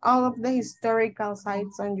explain all of the historical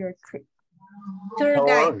sites on your trip. Tour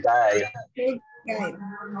guide. Tour guide.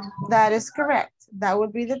 That is correct. That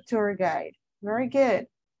would be the tour guide. Very good.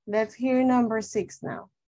 Let's hear number 6 now.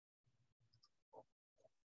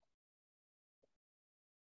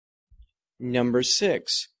 Number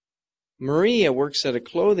 6. Maria works at a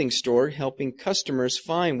clothing store helping customers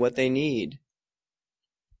find what they need.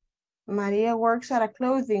 Maria works at a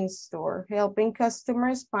clothing store helping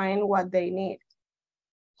customers find what they need.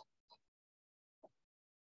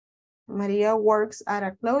 Maria works at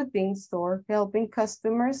a clothing store helping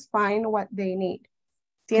customers find what they need.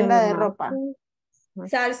 Tienda de ropa.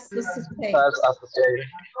 Sales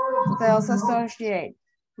associate.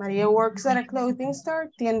 Maria works at a clothing store,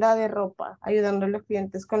 tienda de ropa, ayudando a los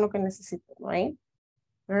clientes con lo que necesitan, right?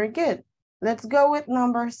 Very good. Let's go with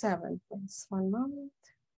number 7, please. One moment.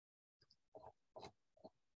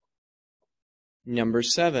 Number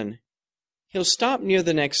 7. He'll stop near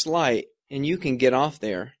the next light and you can get off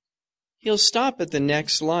there. He'll stop at the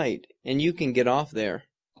next light and you can get off there.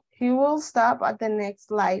 He will stop at the next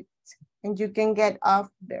light and you can get off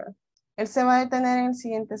there. Él se va a detener en el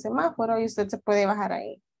siguiente semáforo y usted se puede bajar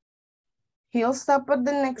ahí. He'll stop at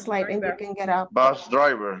the next light and you can get up. Bus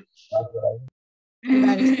driver.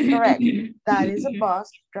 That is correct. That is a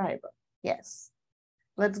bus driver. Yes.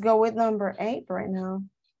 Let's go with number 8 right now.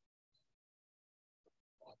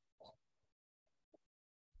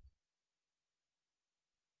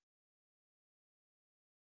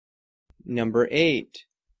 Number 8.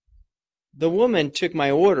 The woman took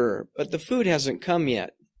my order, but the food hasn't come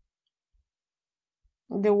yet.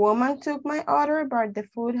 The woman took my order, but the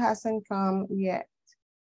food hasn't come yet.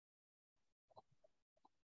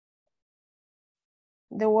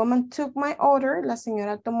 The woman took my order. La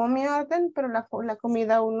señora tomó mi orden, pero la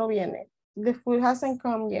comida aún no viene. The food hasn't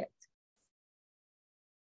come yet.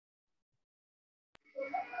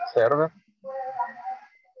 Server.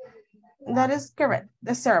 That is correct.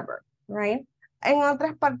 The server, right? En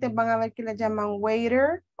otras partes van a ver que le llaman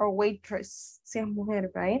waiter or waitress, si es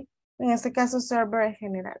mujer, right? En este caso, server es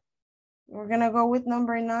general. We're going to go with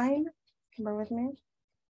number 9. Bear with me.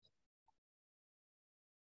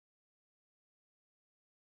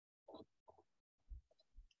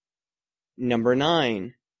 Number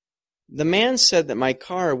 9. The man said that my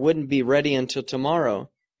car wouldn't be ready until tomorrow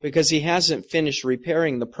because he hasn't finished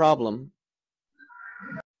repairing the problem.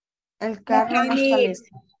 El carro no está listo.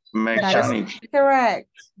 Mechanic. That is correct.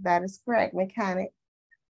 That is correct. Mechanic.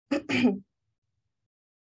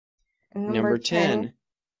 Number 10.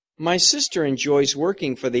 My sister enjoys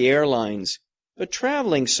working for the airlines, but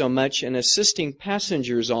traveling so much and assisting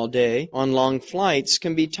passengers all day on long flights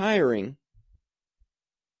can be tiring.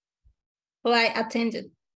 Flight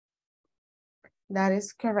attendant. That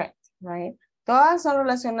is correct, right? Todas son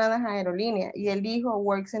relacionadas a aerolínea y el hijo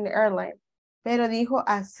works in the airline. Pero dijo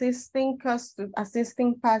assisting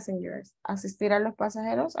passengers, asistir a los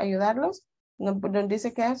pasajeros, ayudarlos. No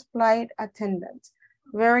dice que es flight attendant.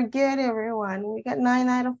 Very good, everyone. We got 9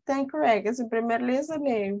 out of 10 correct. Es el primer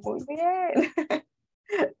listening. Muy bien.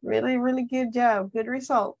 Really, really good job. Good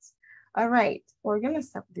results. All right. We're going to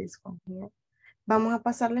stop this one here. Vamos a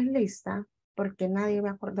pasarles lista porque nadie me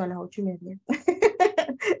acordó a las 8:30.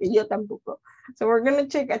 Y yo tampoco. So we're going to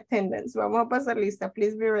check attendance. Vamos a pasar lista.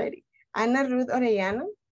 Please be ready. Ana Ruth Orellana.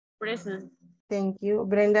 Present. Thank you.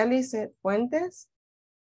 Brenda Lizeth Fuentes.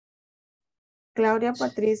 Claudia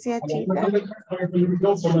Patricia Chita. Thank you.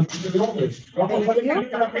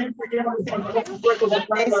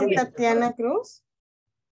 Daisy Tatiana Cruz.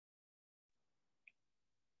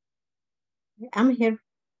 I'm here.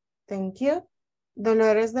 Thank you.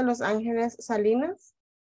 Dolores de Los Ángeles Salinas.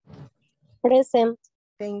 Present.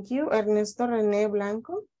 Thank you. Ernesto René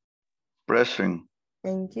Blanco. Present.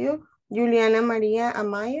 Thank you. Juliana María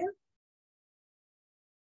Amaya.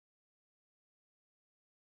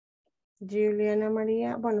 Juliana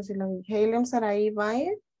María, bueno, si la vi. Helen Saraí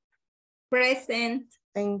Valle. Present.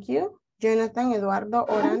 Thank you. Jonathan Eduardo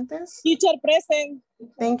Orantes. Teacher, present.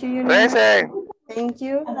 Thank you, Juliana. Present. Thank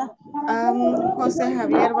you. José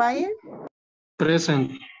Javier Valle.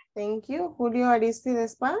 Present. Thank you. Julio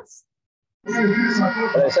Aristides Paz.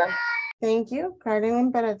 Present. Thank you.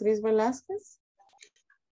 Karen Emperatriz Velázquez.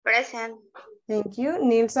 Present. Thank you.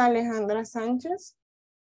 Nilsa Alejandra Sánchez.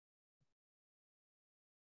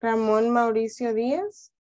 Ramón Mauricio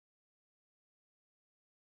Díaz.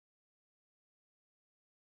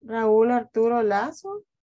 Raúl Arturo Lazo.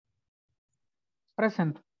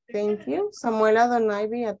 Present. Thank you. Samuela Donay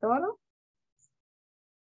Villatoro.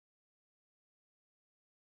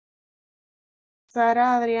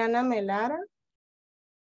 Sara Adriana Melara.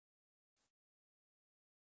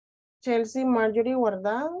 Chelsea Marjorie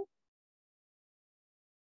Guardado.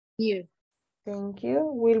 Here. Thank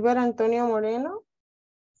you. Wilber Antonio Moreno.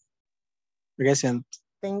 Present.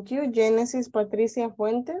 Thank you. Genesis Patricia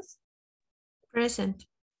Fuentes. Present.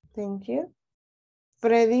 Thank you.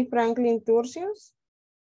 Freddy Franklin Turcios.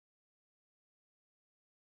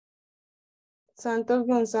 Santos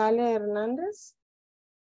González Hernández.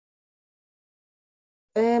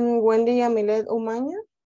 Wendy Yamilet Umaña.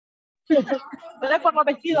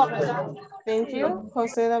 Thank you.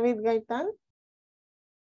 José David Gaitán.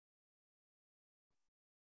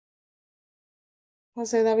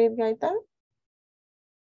 José David Gaitán.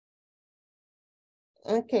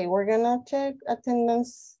 Okay, we're gonna check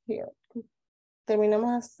attendance here.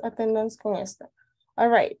 Terminamos attendance con esta. All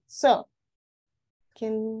right, so.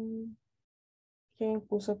 ¿Quién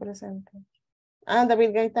puso presente? Ah,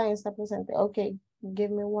 David Gaitán está presente. Okay, give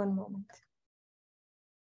me one moment.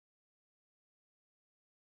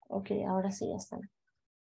 Okay, ahora sí ya están.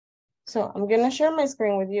 So, I'm gonna share my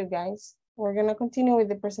screen with you guys. We're gonna continue with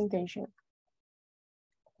the presentation.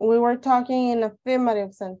 We were talking in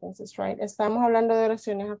affirmative sentences, right? Estamos hablando de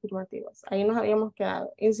oraciones afirmativas. Ahí nos habíamos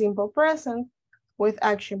quedado. In simple present, with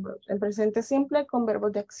action verbs. En presente simple con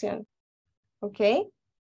verbos de acción. Okay?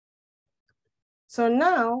 So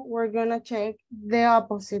now we're gonna check the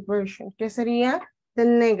opposite version, que sería the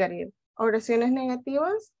negative. Oraciones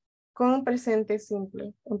negativas con presente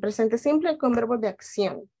simple. En presente simple con verbos de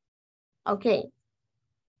acción. Ok.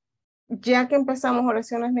 Ya que empezamos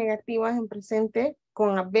oraciones negativas en presente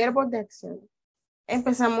con verbos de acción,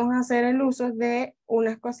 empezamos a hacer el uso de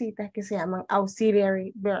unas cositas que se llaman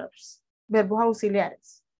auxiliary verbs, verbos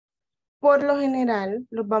auxiliares. Por lo general,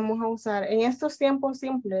 los vamos a usar en estos tiempos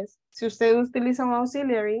simples. Si usted utiliza un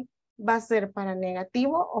auxiliary, va a ser para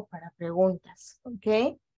negativo o para preguntas,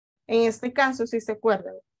 ¿ok? En este caso, si se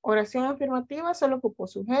acuerdan, oración afirmativa solo ocupó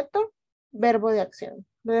sujeto, verbo de acción.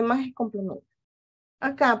 Lo demás es complemento.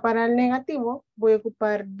 Acá, para el negativo, voy a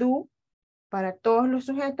ocupar do para todos los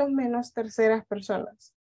sujetos menos terceras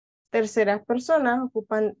personas. Terceras personas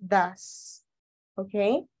ocupan das,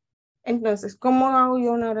 ¿ok? Entonces, ¿cómo hago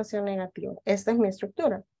yo una oración negativa? Esta es mi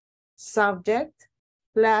estructura. Subject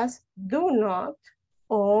plus do not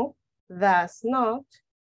o does not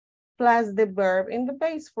plus the verb in the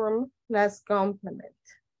base form plus complement.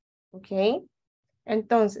 ¿Ok?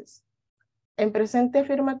 Entonces, en presente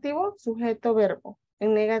afirmativo, sujeto, verbo.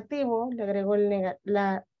 En negativo, le agrego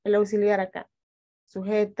el auxiliar acá.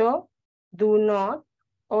 Sujeto, do not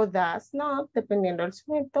o does not, dependiendo del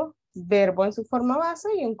sujeto, verbo en su forma base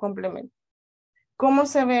y un complemento. ¿Cómo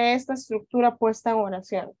se ve esta estructura puesta en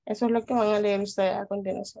oración? Eso es lo que van a leer ustedes a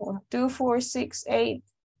continuación. 2, 4, 6, 8,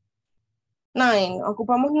 9.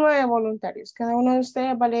 Ocupamos 9 voluntarios. Cada uno de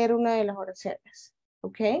ustedes va a leer una de las oraciones.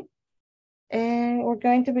 ¿Ok? And we're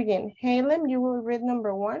going to begin. Halem, you will read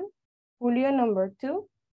number 1. Julio, number 2.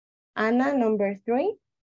 Ana, number 3.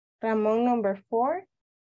 Ramón, number 4.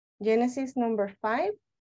 Genesis, number 5.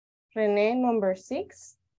 René, number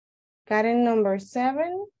 6. Karen, number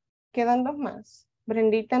 7. Quedan 2 más.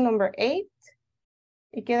 Brendita, number 8.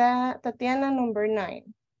 Y queda Tatiana, number 9.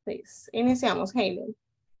 Please. Iniciamos, Haley.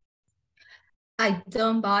 I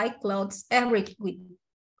don't buy clothes every week.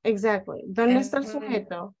 Exactly. ¿Dónde está el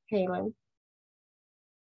sujeto, Haley?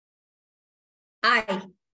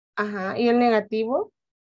 I. Ajá. ¿Y el negativo?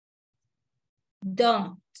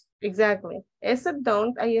 Don't. Exactly. Ese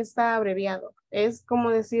don't ahí está abreviado. Es como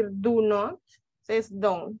decir do not. Es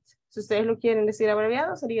don't. Si ustedes lo quieren decir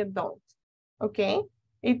abreviado, sería don't. ¿Ok?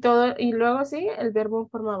 Y luego sí, el verbo en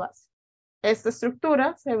forma base. Esta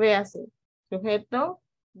estructura se ve así. Sujeto,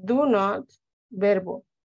 do not, verbo.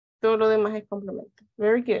 Todo lo demás es complemento.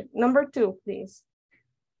 Very good. Number 2, please.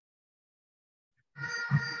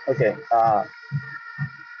 Okay.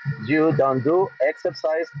 You don't do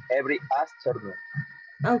exercise every afternoon.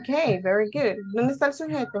 Okay, very good. ¿Dónde está el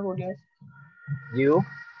sujeto, Julio? You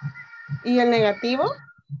 ¿Y el negativo?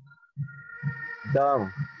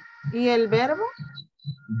 don't ¿Y el verbo?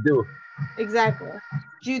 do. Exactly.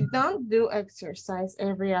 You don't do exercise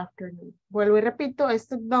every afternoon. Vuelvo y repito,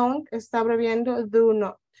 este don't está abreviando do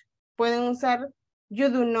not. Pueden usar you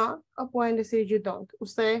do not o pueden decir you don't.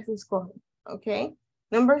 Ustedes escogen, ¿ok?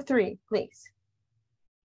 Number 3, please.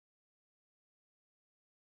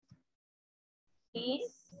 He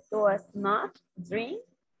does not drink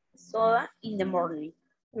soda in the morning.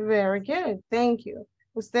 Very good, thank you.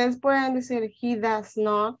 Ustedes pueden decir he does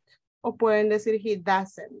not o pueden decir he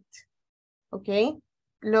doesn't. ¿Ok?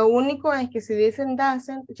 Lo único es que si dicen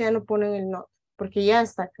doesn't, ya no ponen el not, porque ya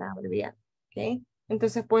está acá abreviado. ¿Ok?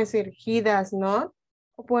 Entonces pueden decir he does not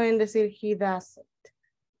o pueden decir he doesn't.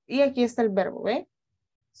 Y aquí está el verbo, ¿ve?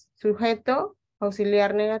 Sujeto,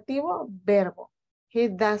 auxiliar negativo, verbo. He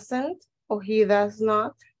doesn't or he does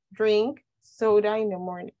not drink soda in the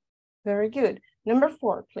morning. Very good. Number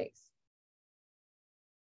 4, please.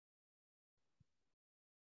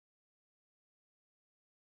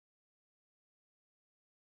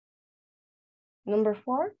 Number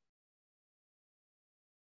 4.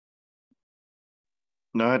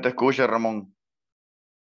 No se te escucha, Ramón.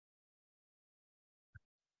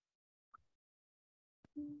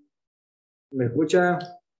 ¿Me escucha?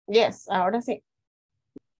 Yes, ahora sí.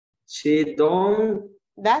 She don't.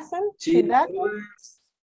 Doesn't. She doesn't.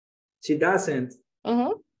 She doesn't.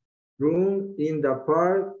 Room in the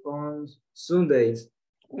park on Sundays.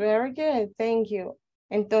 Very good, thank you.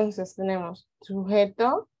 Entonces tenemos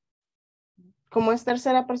sujeto. Como es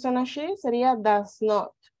tercera persona she, sería does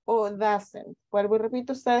not o doesn't. Vuelvo y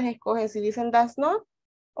repito, ustedes escogen si dicen does not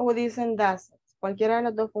o dicen doesn't. Cualquiera de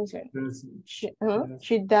las dos funciones.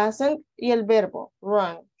 She doesn't y el verbo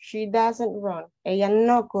run. She doesn't run. Ella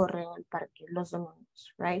no corre en el parque los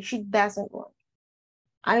domingos, right? She doesn't run.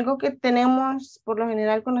 Algo que tenemos por lo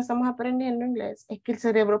general cuando estamos aprendiendo inglés es que el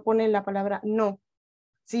cerebro pone la palabra no.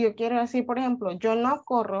 Si yo quiero decir, por ejemplo, yo no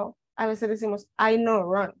corro, a veces decimos I no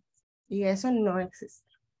run. Y eso no existe.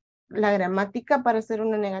 La gramática para hacer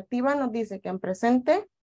una negativa nos dice que en presente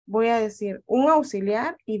voy a decir un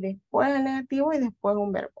auxiliar y después el negativo y después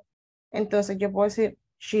un verbo. Entonces yo puedo decir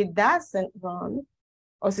she doesn't run.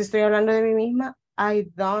 O si estoy hablando de mí misma, I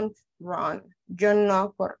don't run. Yo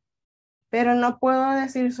no corro. Pero no puedo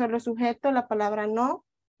decir solo sujeto, la palabra no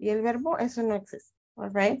y el verbo, eso no existe.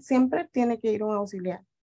 All right? Siempre tiene que ir un auxiliar.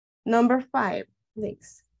 Number 5,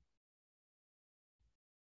 please.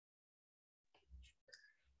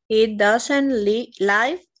 It doesn't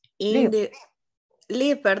live in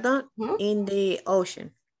the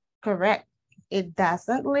ocean. Correct. It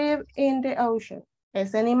doesn't live in the ocean.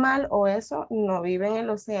 Ese animal o eso no vive en el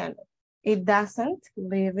océano. It doesn't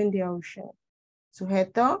live in the ocean.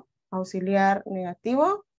 Sujeto, auxiliar,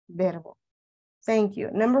 negativo, verbo. Thank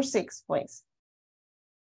you. Number 6, please.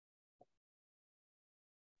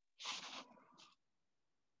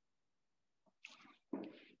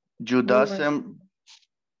 You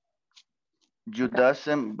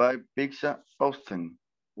doesn't buy pizza often.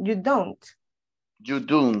 You don't. You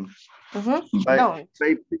don't. Don't.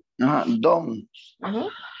 Don't.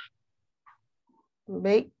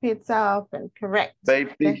 Bake pizza often. Correct.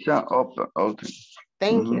 Bake pizza often.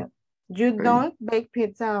 Thank you. You don't bake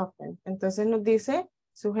pizza often. Entonces nos dice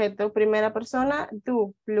sujeto primera persona,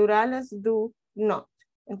 do. Plurales, do not.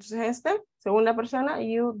 Entonces segunda persona,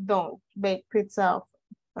 you don't bake pizza often.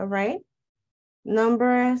 All right.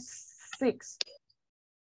 Number 6.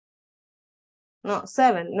 No,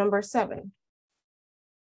 7. Number 7.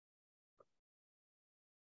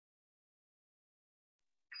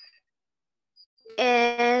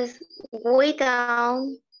 We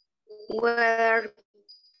don't wear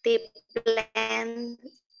the plant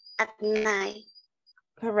at night.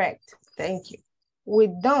 Correct. Thank you. We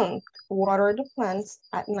don't water the plants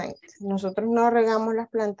at night. Nosotros no regamos las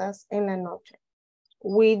plantas en la noche.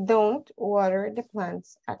 We don't water the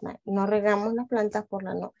plants at night. No regamos las plantas por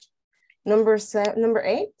la noche. Number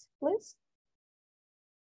 8, please.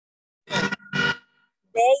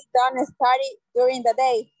 They don't study during the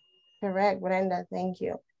day. Correct, Brenda. Thank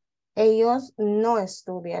you. Ellos no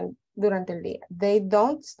estudian durante el día. They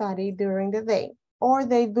don't study during the day. Or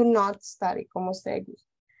they do not study, como usted dice.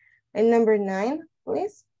 And number 9,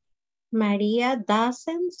 please. Maria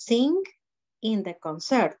doesn't sing in the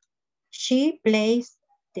concert. She plays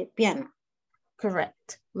the piano.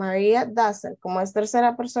 Correct. Maria doesn't. Como es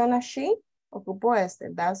tercera persona, she, ocupo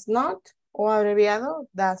does not, o abreviado,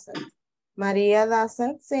 doesn't. Maria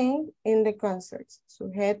doesn't sing in the concerts.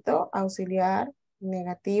 Sujeto, auxiliar,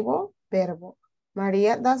 negativo, verbo.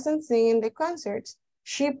 Maria doesn't sing in the concerts.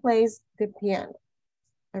 She plays the piano.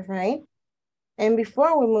 All right? And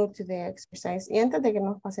before we move to the exercise, y antes de que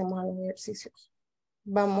nos pasemos a los ejercicios,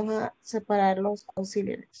 vamos a separar los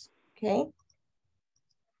auxiliares. ¿Ok?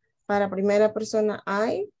 Para primera persona,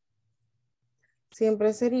 I,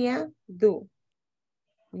 siempre sería do.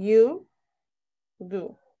 You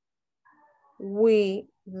do. We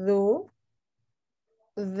do.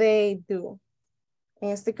 They do. En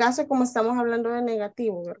este caso, como estamos hablando de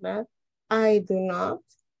negativo, ¿verdad? I do not.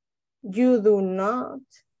 You do not.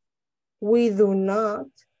 We do not.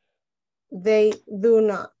 They do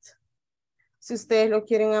not. Si ustedes lo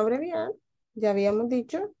quieren abreviar, ya habíamos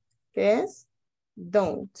dicho que es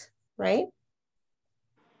don't, right?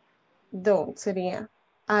 Don't sería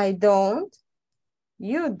I don't.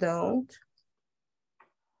 You don't.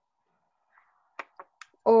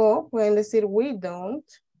 O pueden decir we don't.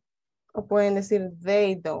 O pueden decir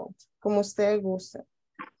they don't. Como ustedes gusten.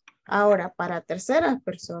 Ahora, para terceras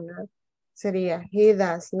personas, sería he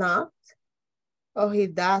does not. O he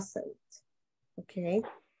doesn't. Ok.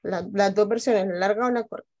 Las dos versiones, la larga o la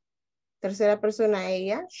corta. Tercera persona,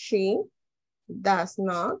 ella, she, does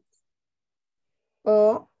not.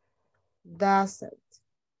 O doesn't.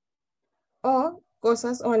 O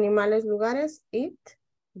cosas o animales, lugares, it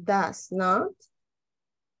does not.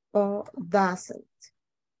 O doesn't.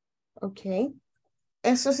 Ok.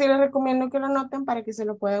 Eso sí les recomiendo que lo noten para que se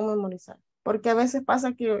lo puedan memorizar. Porque a veces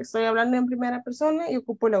pasa que estoy hablando en primera persona y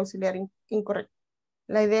ocupo el auxiliar incorrecto.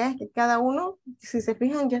 La idea es que cada uno, si se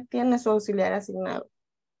fijan, ya tiene su auxiliar asignado.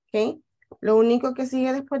 ¿Ok? Lo único que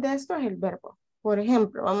sigue después de esto es el verbo. Por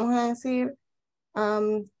ejemplo, vamos a decir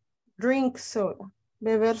drink soda,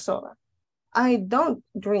 beber soda. I don't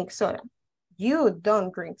drink soda. You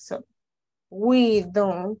don't drink soda. We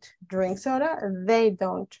don't drink soda. They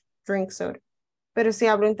don't drink soda. Pero si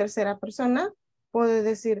hablo en tercera persona, puedo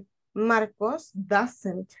decir Marcos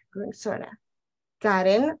doesn't drink soda.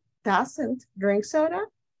 Karen doesn't drink soda.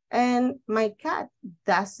 And my cat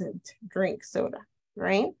doesn't drink soda.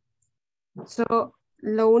 right? So,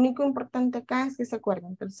 lo único importante acá es que se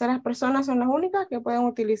acuerden, terceras personas son las únicas que pueden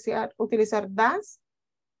utilizar does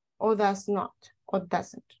o does not, o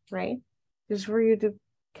doesn't, right? Just for you to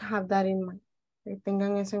have that in mind. Que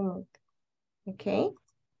tengan eso en mente. Okay?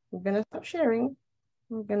 We're gonna stop sharing.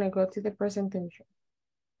 We're gonna go to the presentation.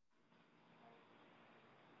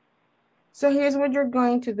 So here's what you're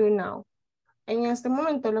going to do now. En este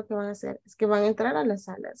momento lo que van a hacer es que van a entrar a las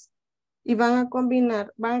salas y van a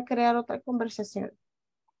combinar, van a crear otra conversación.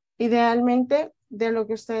 Idealmente de lo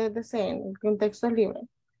que ustedes deseen, el contexto es libre.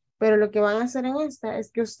 Pero lo que van a hacer en esta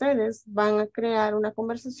es que ustedes van a crear una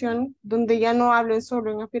conversación donde ya no hablen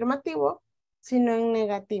solo en afirmativo, sino en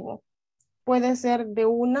negativo. Puede ser de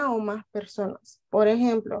una o más personas. Por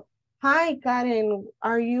ejemplo, hi Karen,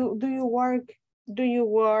 do you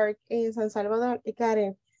work in San Salvador? Y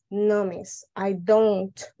Karen, no miss, I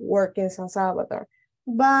don't work in San Salvador,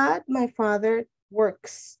 but my father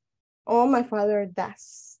works, or my father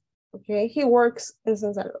does. Okay, he works in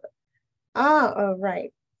San Salvador. All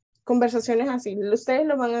right. Conversaciones así. Ustedes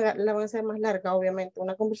la van a hacer más larga, obviamente.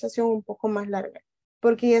 Una conversación un poco más larga.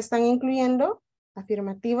 Porque ya están incluyendo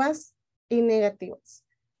afirmativas y negativas.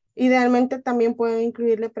 Idealmente también pueden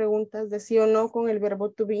incluirle preguntas de sí o no con el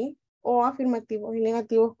verbo to be o afirmativos y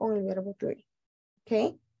negativos con el verbo to be.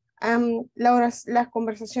 ¿Ok? La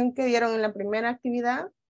conversación que dieron en la primera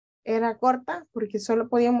actividad era corta porque solo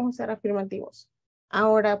podíamos usar afirmativos.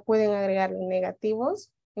 Ahora pueden agregar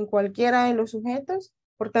negativos en cualquiera de los sujetos.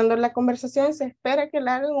 Por tanto, la conversación se espera que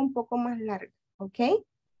la hagan un poco más larga, ¿ok?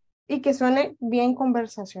 Y que suene bien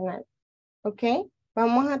conversacional, ¿ok?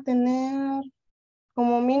 Vamos a tener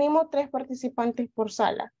como mínimo 3 participantes por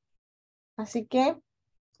sala. Así que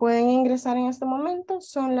pueden ingresar en este momento.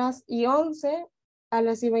 Son las 11, a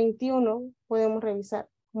las 21 podemos revisar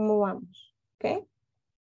cómo vamos, ¿ok?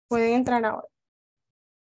 Pueden entrar ahora.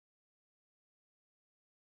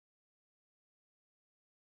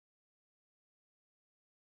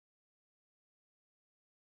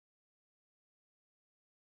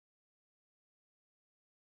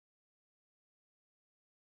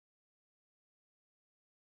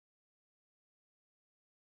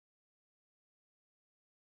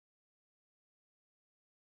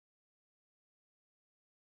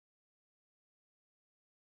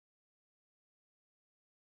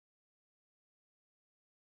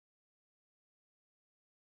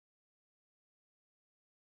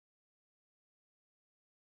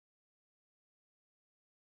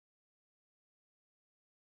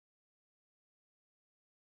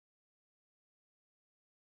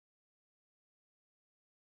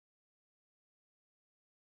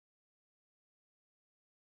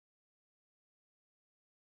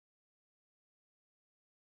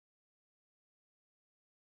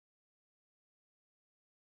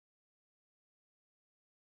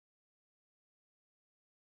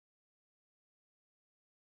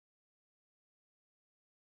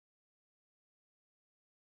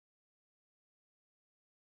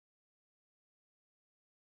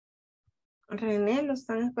 René, lo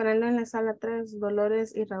están esperando en la sala 3,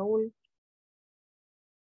 Dolores y Raúl.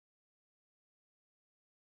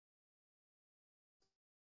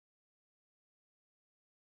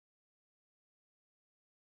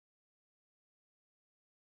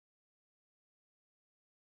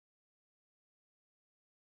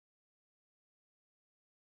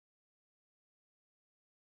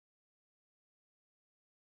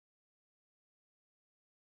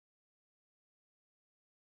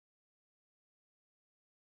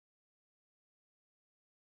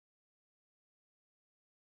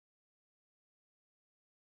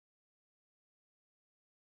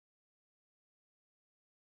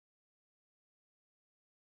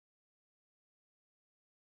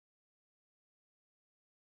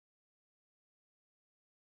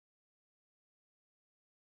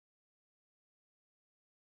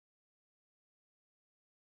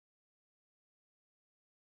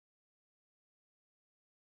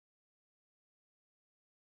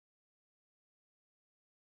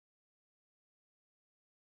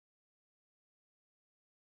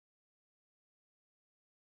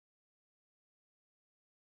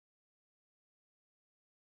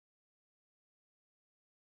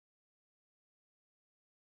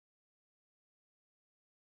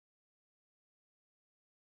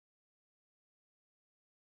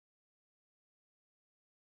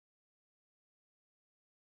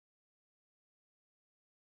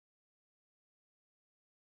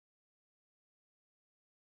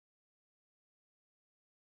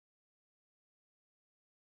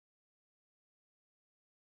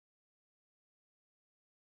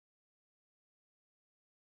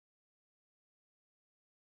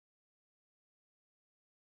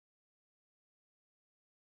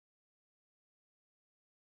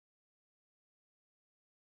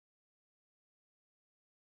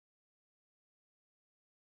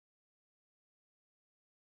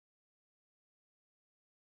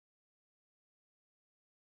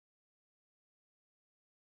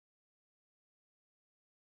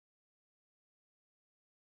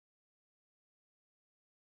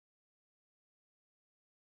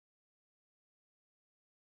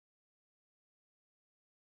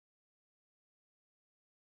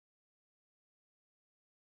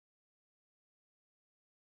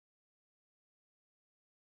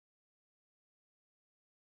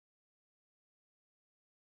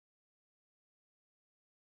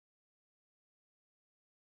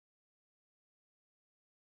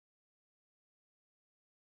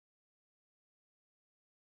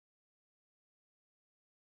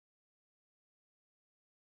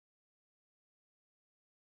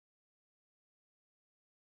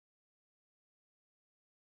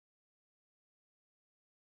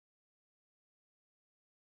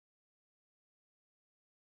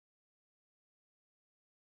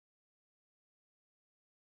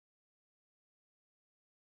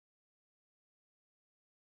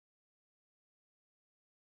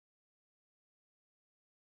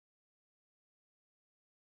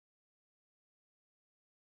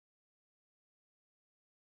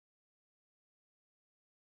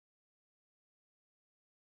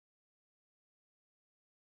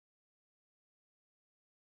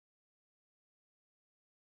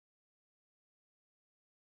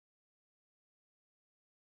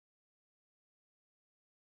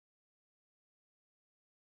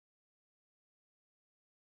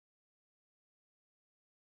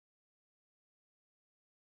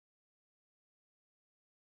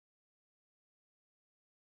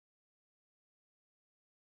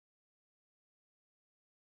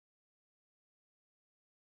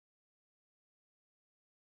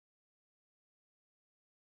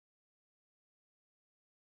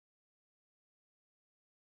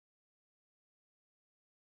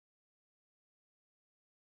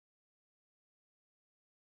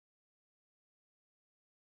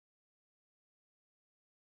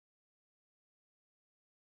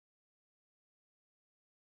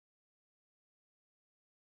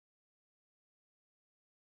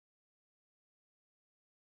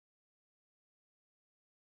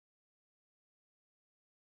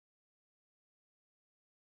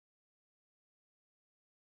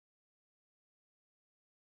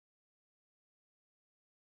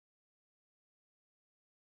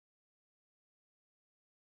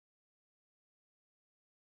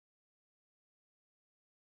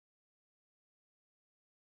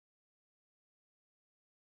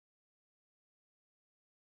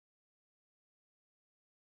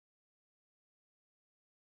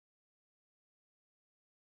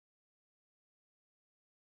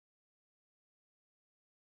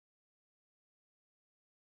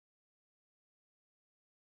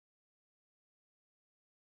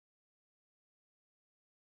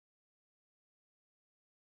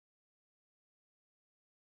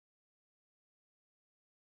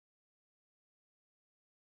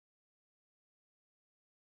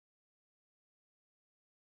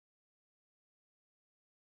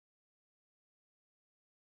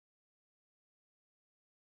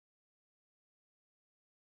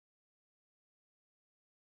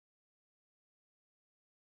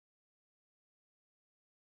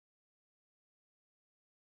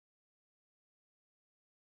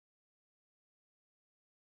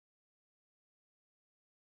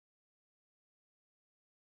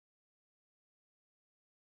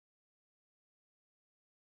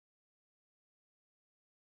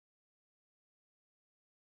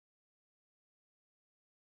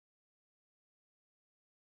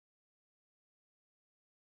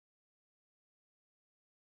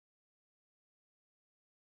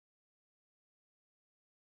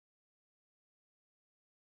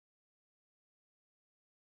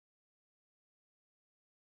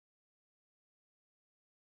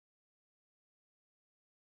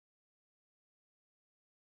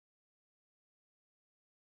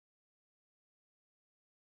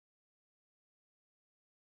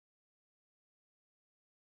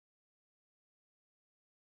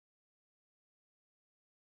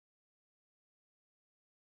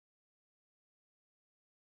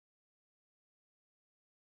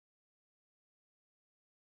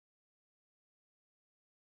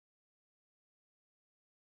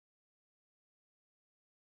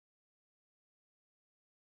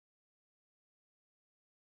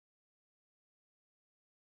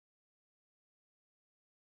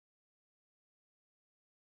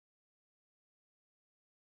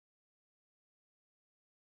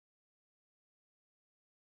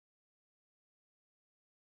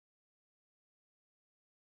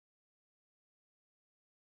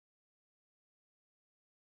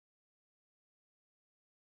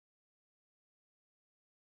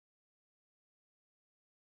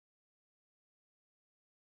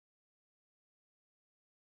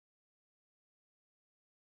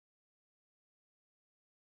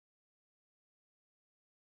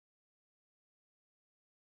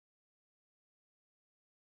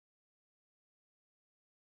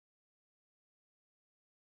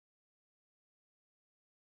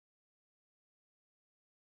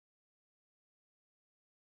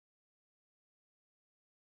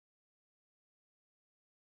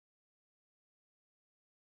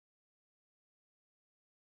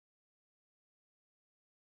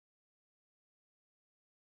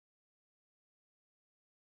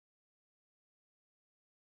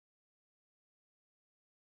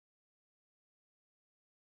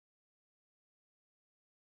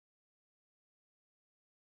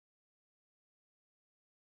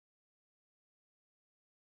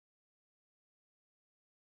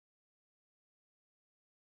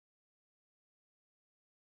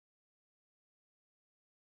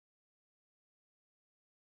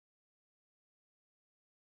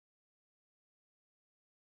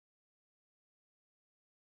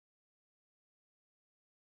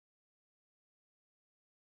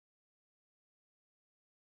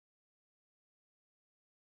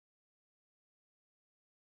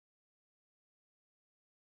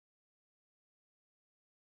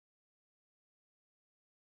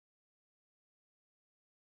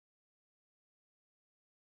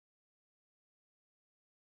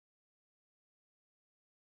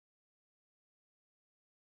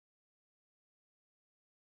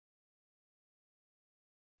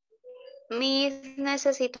 Miss,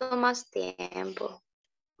 necesito más tiempo.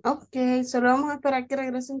 Ok, solo vamos a esperar que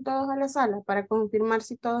regresen todos a la sala para confirmar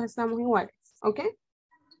si todos estamos iguales. ¿Ok?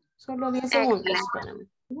 Solo 10 segundos, Excelente. espérame.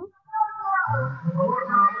 Ujú.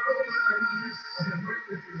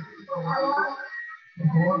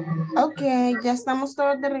 Ok, ya estamos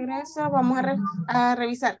todos de regreso. Vamos a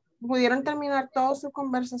revisar. ¿Pudieron terminar toda su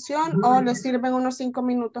conversación o les sirven unos 5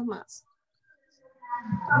 minutos más?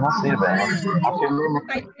 No sirve.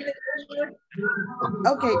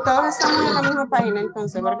 Ok, todos estamos en la misma página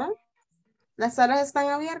entonces, ¿verdad? Las salas están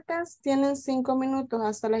abiertas, tienen 5 minutos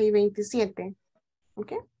hasta las y 27.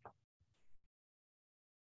 ¿Ok?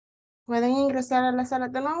 Pueden ingresar a la sala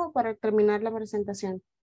de nuevo para terminar la presentación.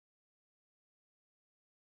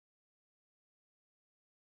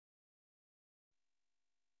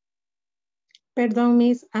 Perdón,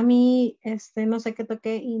 Miss, a mí no sé qué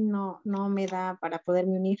toqué y no me da para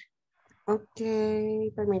poderme unir. Ok,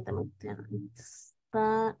 permítame.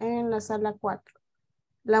 Está en la sala 4.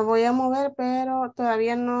 La voy a mover, pero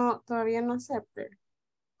todavía no acepte.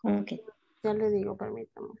 Ok. Ya le digo,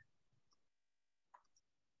 permítame.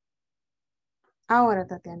 Ahora,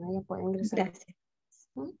 Tatiana, ya puede ingresar. Gracias.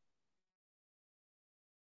 ¿Mm?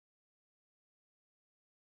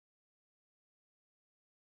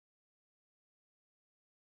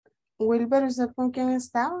 Wilber, ¿usted con quién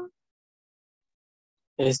estaba?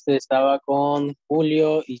 Estaba con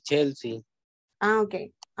Julio y Chelsea. Ah, ok.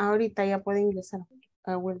 Ahorita ya puede ingresar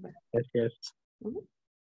a Wilber. Gracias. Ujú.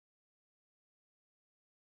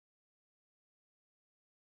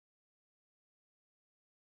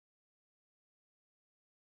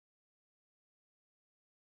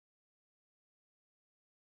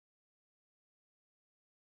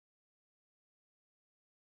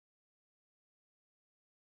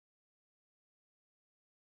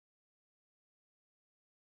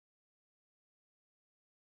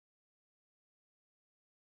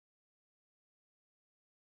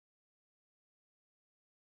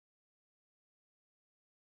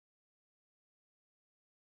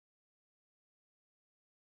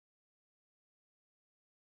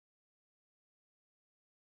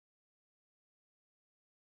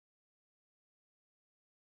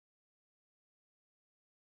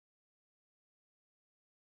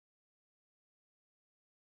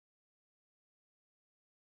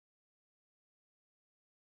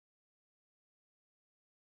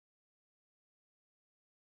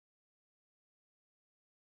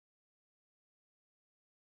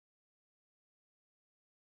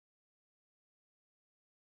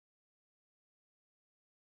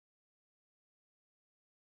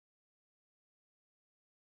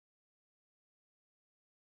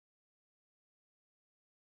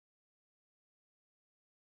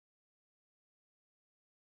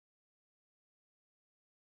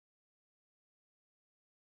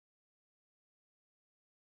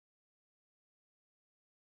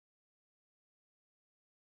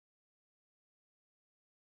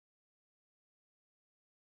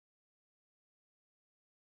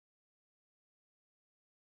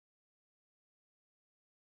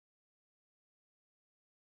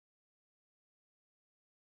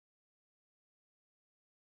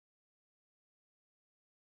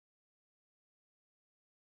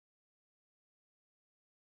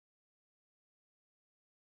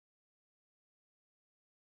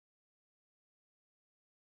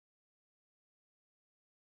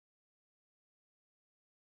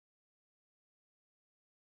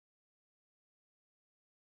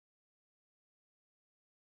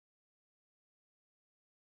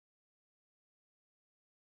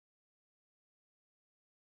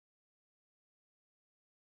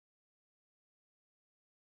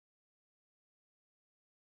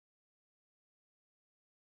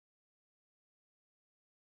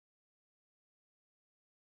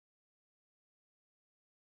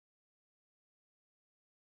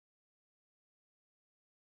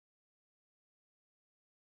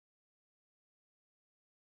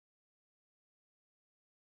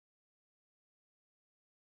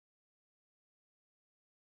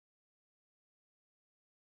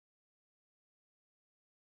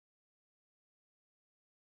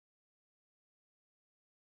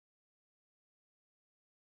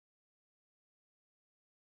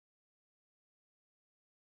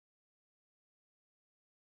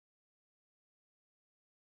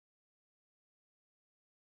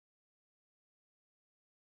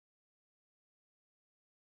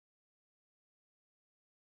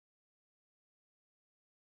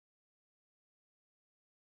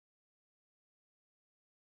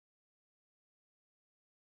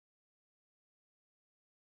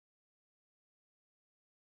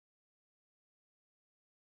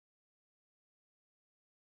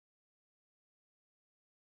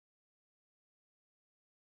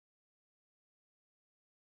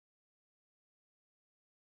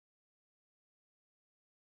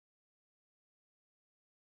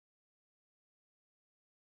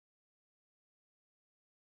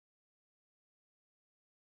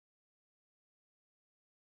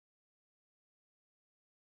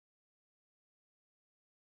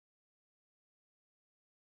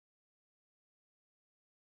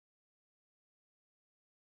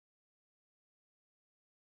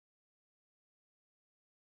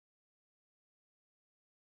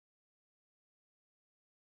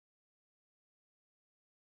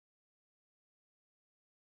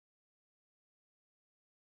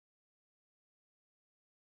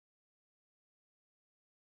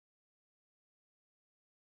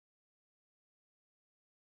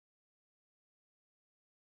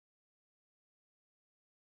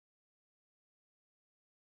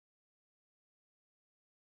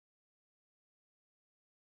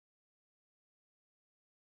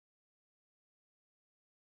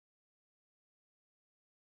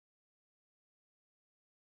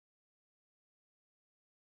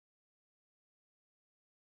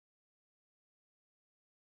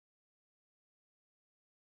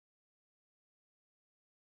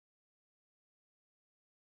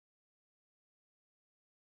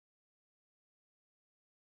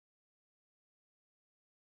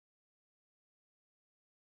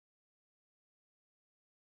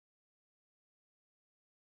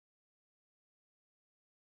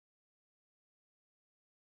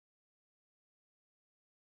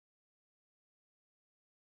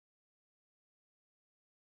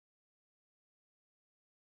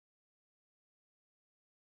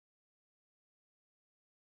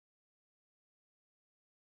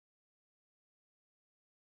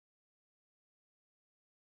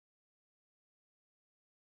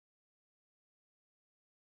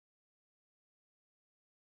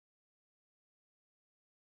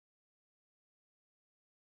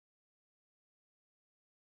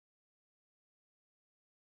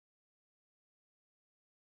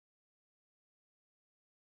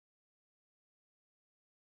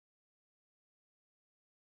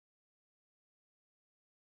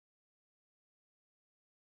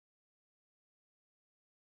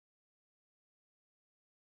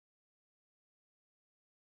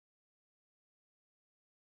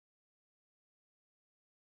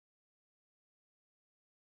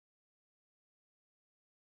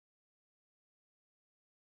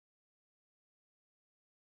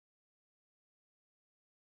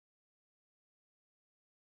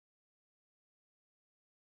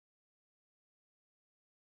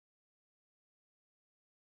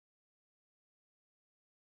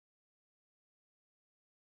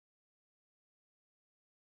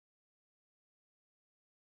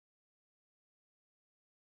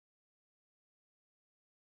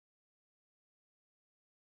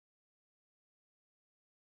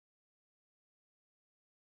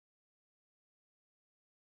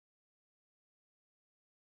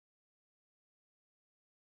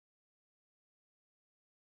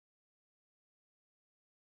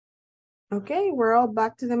 Okay, we're all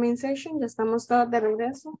back to the main session. Ya estamos todos de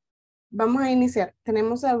regreso. Vamos a iniciar.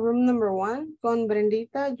 Tenemos a room number 1 con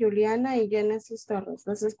Brendita, Juliana y Genesis Torres.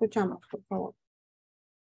 Los escuchamos, por favor.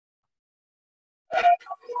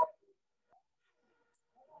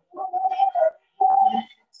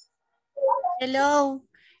 Hello.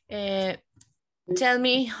 Tell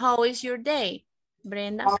me, how is your day,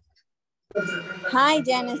 Brenda? Hi,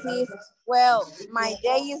 Genesis. Well, my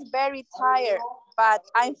day is very tired, but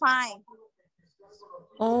I'm fine.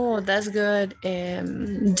 Oh, that's good.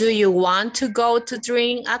 Do you want to go to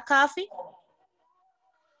drink a coffee?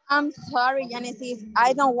 I'm sorry, Genesis.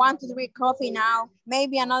 I don't want to drink coffee now.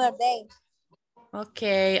 Maybe another day.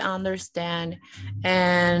 Okay, understand.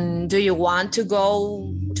 And do you want to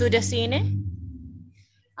go to the cine?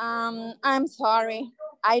 I'm sorry.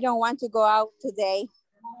 I don't want to go out today.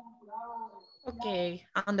 Okay,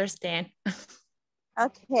 understand.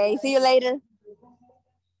 Okay, see you later.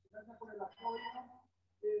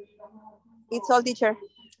 It's all, teacher.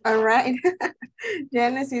 All right.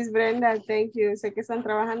 Genesis, Brenda, thank you. Sé que están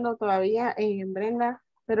trabajando todavía en Brenda,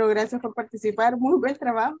 pero gracias por participar. Muy buen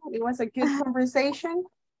trabajo. It was a good conversation.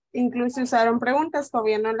 Incluso usaron preguntas,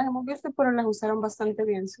 todavía no las hemos visto, pero las usaron bastante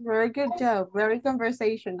bien. So very good job, very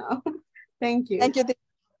conversational. Thank you. Thank you.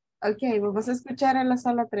 Ok, vamos a escuchar en la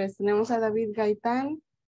sala 3. Tenemos a David Gaitán,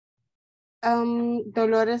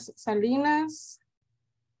 Dolores Salinas,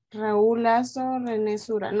 Raúl Lazo, René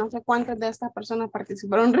Sura. No sé cuántas de estas personas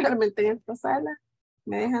participaron realmente en esta sala.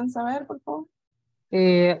 ¿Me dejan saber, por favor?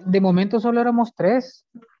 De momento solo éramos 3.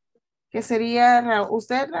 Que sería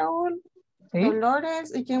usted, Raúl, ¿Sí?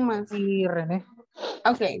 Dolores, ¿y quién más? Y René.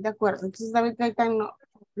 Ok, de acuerdo. Entonces David Gaitán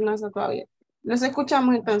no está todavía. Los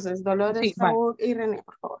escuchamos entonces, Dolores, Sí, Raúl y René,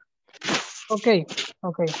 por favor. Okay.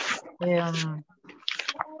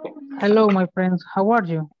 Hello, my friends. How are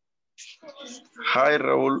you? Hi,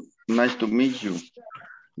 Raúl. Nice to meet you.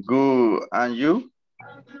 Good. And you?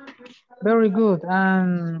 Very good.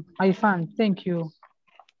 And I'm fine. Thank you.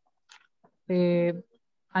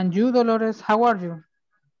 And you, Dolores, how are you?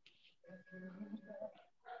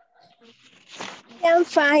 I'm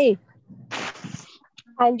fine.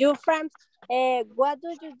 And you, friends, what do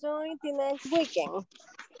you do in the next weekend?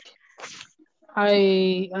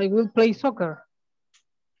 I will play soccer.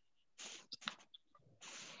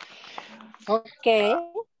 Okay.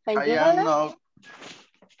 And you, René?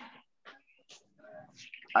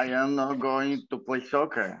 I am not going to play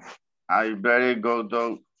soccer. I better go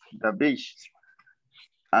to the beach.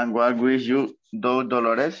 And what will you do,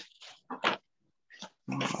 Dolores?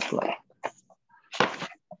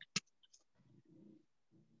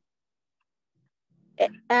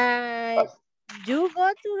 You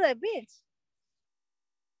go to the beach?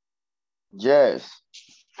 Yes.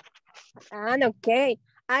 Okay.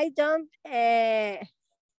 I don't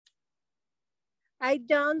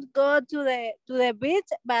go to the beach,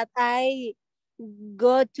 but I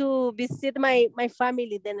go to visit my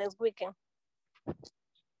family the next weekend.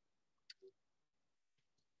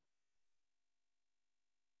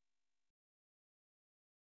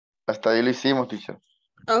 Hasta ahí lo hicimos, teacher.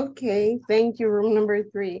 Okay, thank you, room number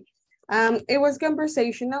 3. It was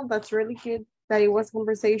conversational. That's really good that it was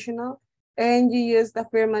conversational. And you used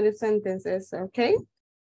affirmative sentences, okay?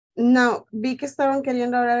 Now, vi que estaban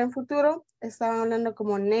queriendo hablar en futuro. Estaban hablando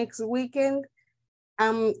como next weekend.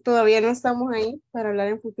 Todavía no estamos ahí. Para hablar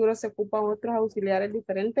en futuro se ocupan otros auxiliares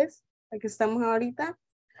diferentes al que estamos ahorita.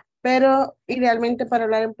 Pero idealmente para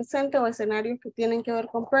hablar en presente o escenarios que tienen que ver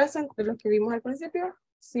con present, de los que vimos al principio,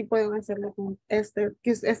 sí pueden hacerlo con esta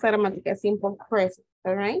gramática, simple present,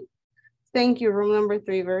 all right? Thank you, room number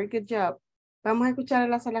 3, very good job. Vamos a escuchar a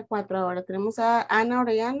la sala 4 ahora. Tenemos a Ana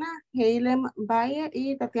Orellana, Heilem Valle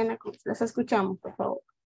y Tatiana Cruz. Las escuchamos, por favor.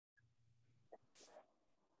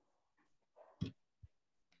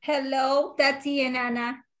 Hello, Tati and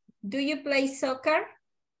Anna. Do you play soccer?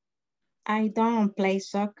 I don't play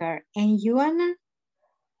soccer. And you, Anna?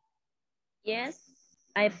 Yes,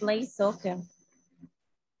 I play soccer.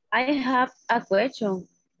 I have a question,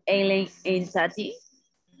 Eileen and Tati.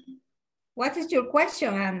 What is your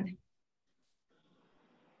question, Anna?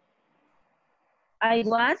 I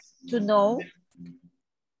want to know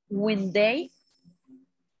when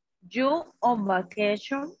you on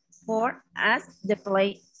vacation for us to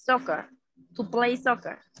play soccer.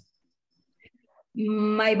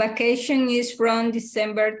 My vacation is from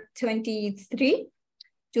December 23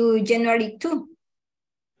 to January 2.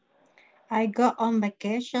 I go on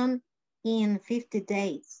vacation in 50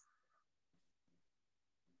 days.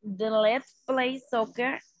 Then let's play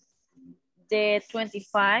soccer the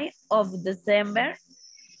 25th of December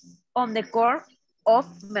on the court of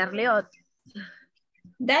Merliot.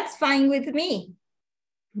 That's fine with me.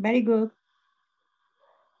 Very good.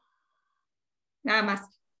 Nada más.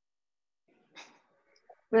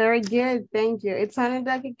 Very good, thank you. It sounded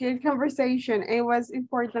like a good conversation. It was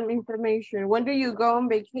important information. When do you go on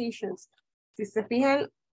vacations? Si se fijan,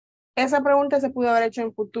 esa pregunta se pudo haber hecho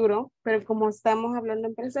en futuro, pero como estamos hablando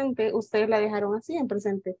en presente, ustedes la dejaron así en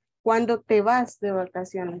presente. ¿Cuándo te vas de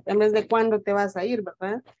vacaciones? En vez de cuándo te vas a ir,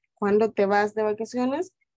 ¿verdad? ¿Cuándo te vas de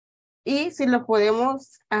vacaciones? Y si lo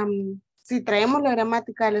podemos, si traemos la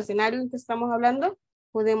gramática del escenario en que estamos hablando,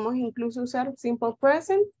 podemos incluso usar simple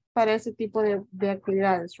present para ese tipo de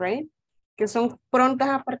actividades, right? Que son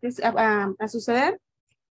prontas a suceder,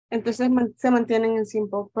 entonces se mantienen en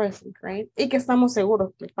simple present, right? Y que estamos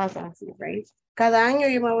seguros que pasa así, right? Cada año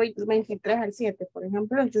yo me voy del 23 al 7, por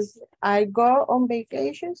ejemplo, entonces I go on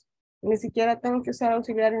vacations, ni siquiera tengo que usar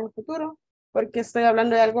auxiliar en el futuro, porque estoy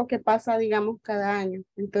hablando de algo que pasa, digamos, cada año.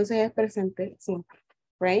 Entonces es presente simple,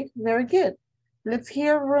 right? Very good. Let's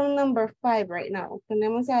hear room number 5 right now.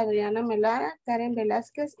 Tenemos a Adriana Melara, Karen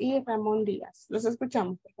Velázquez y Ramón Díaz. Los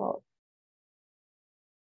escuchamos, por favor.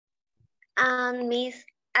 Miss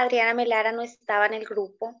Adriana Melara no estaba en el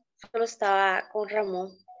grupo, solo estaba con Ramón.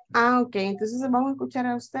 Ah, ok. Entonces vamos a escuchar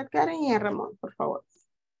a usted, Karen, y a Ramón, por favor.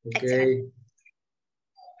 Okay.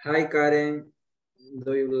 Hi, Karen.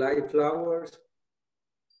 Do you like flowers?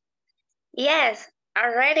 Yes, I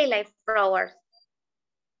really like flowers.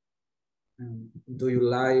 Do you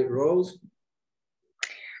like rose?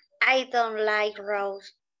 I don't like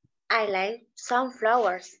rose. I like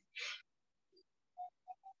sunflowers.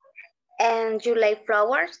 And you like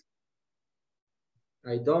flowers?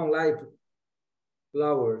 I don't like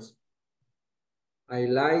flowers. I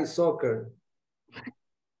like soccer.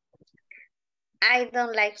 I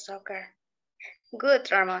don't like soccer.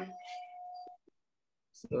 Good, Ramon.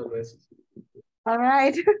 All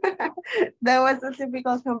right. That was a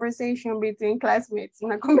typical conversation between classmates.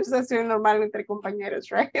 Una conversación normal entre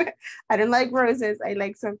compañeros, right? I don't like roses, I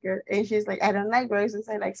like soccer. And she's like, I don't like roses,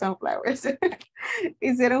 I like sunflowers.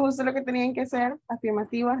 Hicieron justo lo que tenían que hacer.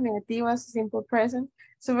 Afirmativas, negativas, simple present.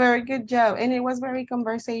 So very good job. And it was very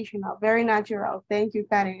conversational, very natural. Thank you,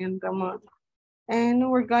 Karen and Ramon. And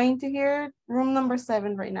we're going to hear room number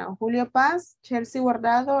 7 right now. Julio Paz, Chelsea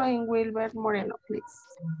Guardado, and Wilbert Moreno, please.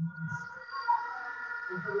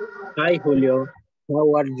 Hi, Julio.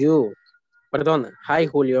 How are you? Perdón. Hi,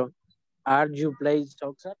 Julio. Are you playing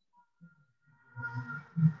soccer?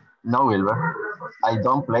 No, Wilbur. I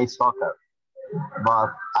don't play soccer, but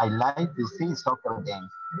I like to see soccer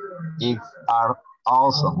games. It are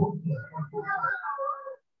awesome.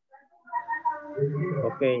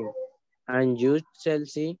 Okay. And you,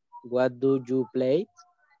 Chelsea, what do you play?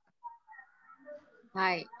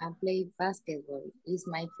 Hi, I play basketball. It's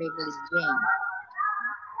my favorite game.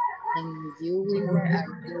 And you, Wilbur,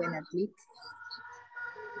 are you an athlete?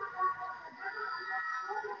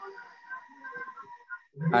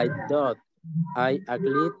 I thought I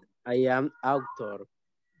athlete. I am actor.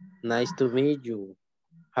 Nice to meet you.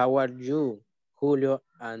 How are you, Julio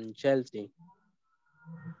and Chelsea?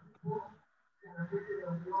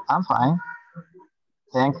 I'm fine.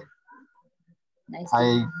 Thanks.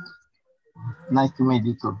 Nice to meet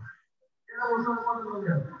you too.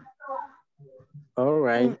 All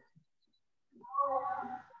right.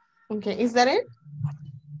 Okay, is that it?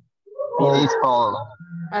 It's all.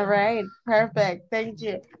 All right, perfect. Thank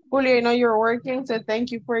you. Julio, I know you're working, so thank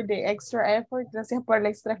you for the extra effort. Gracias por el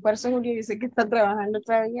extra esfuerzo, Julio. Yo sé que está trabajando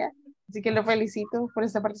todavía, así que lo felicito por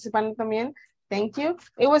estar participando también. Thank you.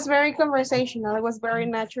 It was very conversational. It was very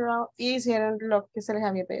natural. Y hicieron lo que se les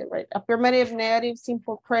había pedido, right? Affirmative, negative,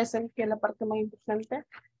 simple present, que es la parte más importante.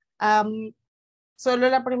 Solo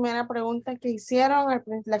la primera pregunta que hicieron,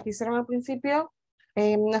 la que hicieron al principio,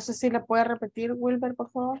 no sé si la puede repetir, Wilber, por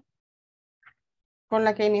favor. Con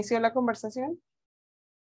la que inició la conversación.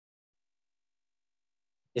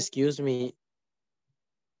 Excuse me.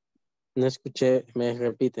 No escuché, me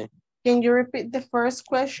repite. Can you repeat the first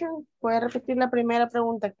question? ¿Puede repetir la primera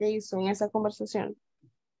pregunta que hizo en esa conversación?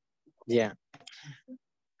 Yeah.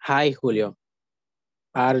 Hi, Julio.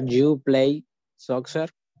 Are you play soccer?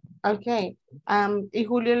 Okay. Y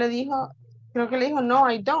Julio le dijo, creo que le dijo, no,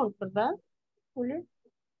 I don't, ¿verdad, Julio?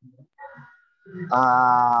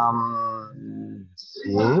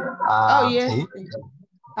 Sí. Oh, yes. Sí.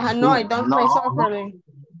 No, I don't play soccer. Le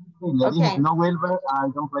Okay. dije, no, Wilbur,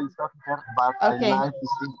 I don't play soccer, but Okay. I like to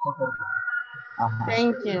see soccer.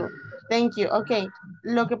 Thank you. Thank you. Ok.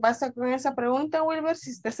 Lo que pasa con esa pregunta, Wilber,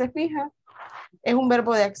 si usted se fija, es un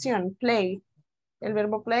verbo de acción, play. El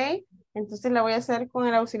verbo play, entonces la voy a hacer con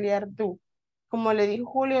el auxiliar do. Como le dijo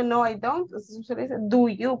Julio, no, I don't, entonces usted le dice, do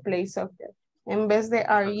you play soccer? En vez de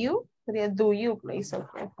are you, sería do you play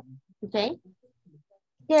soccer. ¿Ok?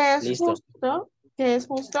 Que es Listo.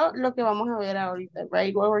 justo lo que vamos a ver ahorita,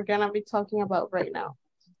 right? What we're gonna be talking about right now.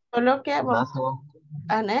 Solo que vamos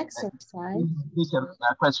an exercise. Teacher,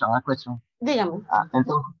 a question. Dígame.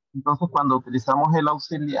 Entonces, cuando utilizamos el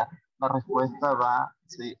auxiliar, la respuesta va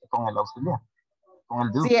sí, con el auxiliar, con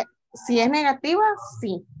el do. Si es negativa,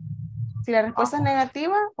 sí. Si la respuesta es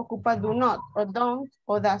negativa, ocupa do not, o don't,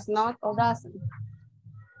 o does not, o doesn't.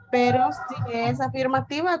 Pero si es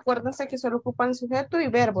afirmativa, acuérdense que solo ocupan sujeto y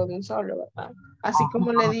verbo de un solo, ¿verdad? Así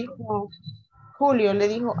como le dijo Julio, le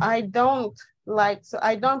dijo, I don't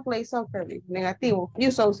play soccer, negativo. Y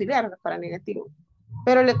usó auxiliar para negativo.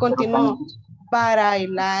 Pero le continuó, para I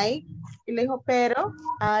like, y le dijo, pero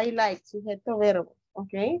I like, sujeto verbo,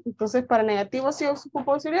 ¿ok? Entonces para negativo sí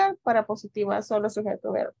ocupa auxiliar, para positiva solo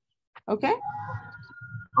sujeto verbo, ¿ok?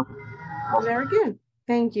 Very good,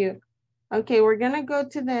 thank you. Okay, we're gonna go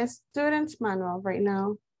to the student's manual right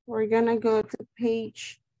now. We're gonna go to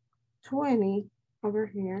page 20 over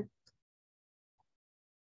here.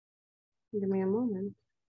 Give me a moment.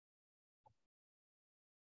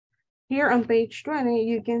 Here on page 20,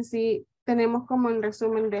 you can see, tenemos como un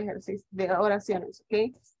resumen de ejercicios, de oraciones,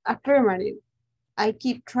 ¿ok? Affirmative, I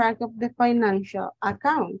keep track of the financial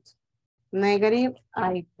account. Negative,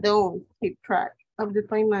 I don't keep track of the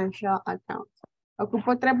financial account.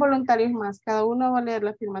 Ocupo 3 voluntarios más, cada uno va a leer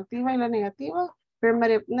la afirmativa y la negativa.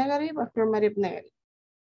 Affirmative, negative, affirmative, negative.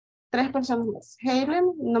 3 personas más.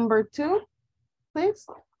 Helen, number 2, please.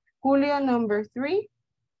 Julio, number 3,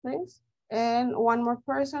 please. And one more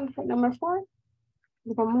person, number 4.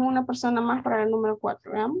 Vamos una persona más para el número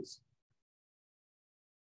 4, veamos.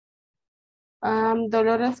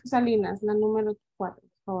 Dolores Salinas, la número 4, por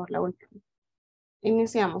favor, la última.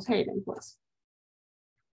 Iniciamos, Hayden, pues.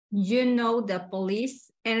 You know the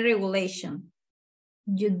police and regulation.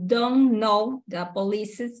 You don't know the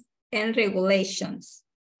policies and regulations.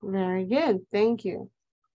 Very good, thank you.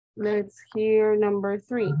 Let's hear number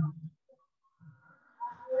 3.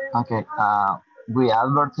 Okay, we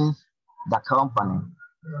advertise the company.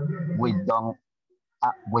 We don't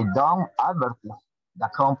advertise the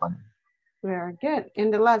company. Very good.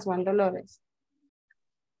 And the last one, Dolores.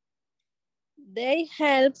 They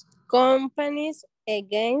help companies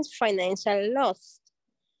against financial loss.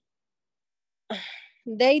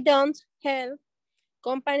 They don't help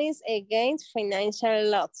companies against financial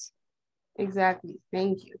loss. Exactly,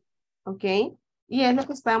 thank you. Ok, y es lo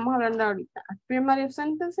que estábamos hablando ahorita. Affirmative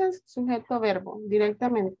sentences, sujeto verbo,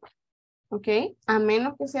 directamente. Ok, a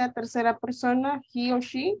menos que sea tercera persona, he o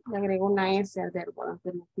she, le agrego una S al verbo,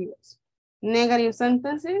 afirmativos. Negative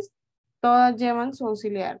sentences, todas llevan su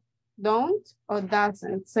auxiliar. Don't o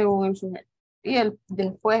doesn't, según el sujeto. Y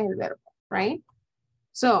después el verbo, right?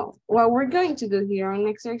 So, what we're going to do here on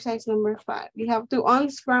exercise number 5, you have to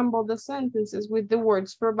unscramble the sentences with the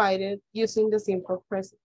words provided using the simple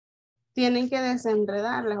present. Tienen que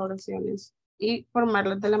desenredar las oraciones y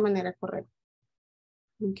formarlas de la manera correcta.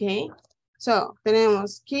 Okay, so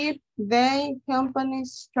tenemos keep, they,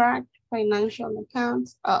 companies, track, financial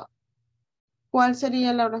accounts, of. ¿Cuál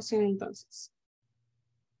sería la oración entonces?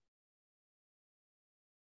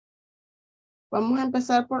 Vamos a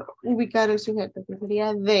empezar por ubicar el sujeto, que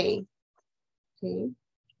sería they. Okay.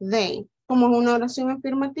 They. Como es una oración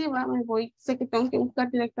afirmativa, sé que tengo que buscar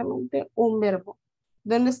directamente un verbo.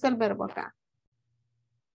 ¿Dónde está el verbo acá?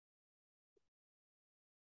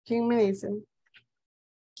 ¿Quién me dice?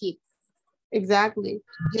 Keep. Exactly.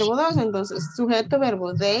 Llevo 2 entonces. Sujeto,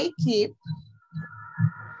 verbo. They keep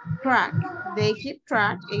track. They keep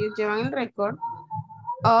track. Ellos llevan el récord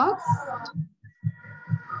of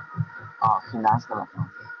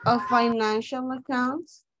financial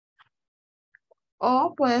accounts.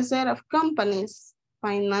 O puede ser of companies'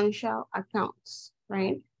 financial accounts,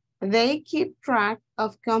 right? They keep track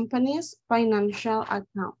of companies' financial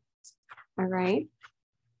accounts, all right?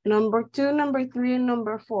 Number 2, number 3, and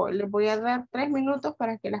number 4. Les voy a dar 3 minutos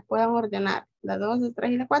para que las puedan ordenar. La 2, la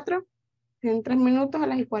 3 y la 4. En 3 minutos a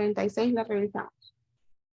las 46 las revisamos.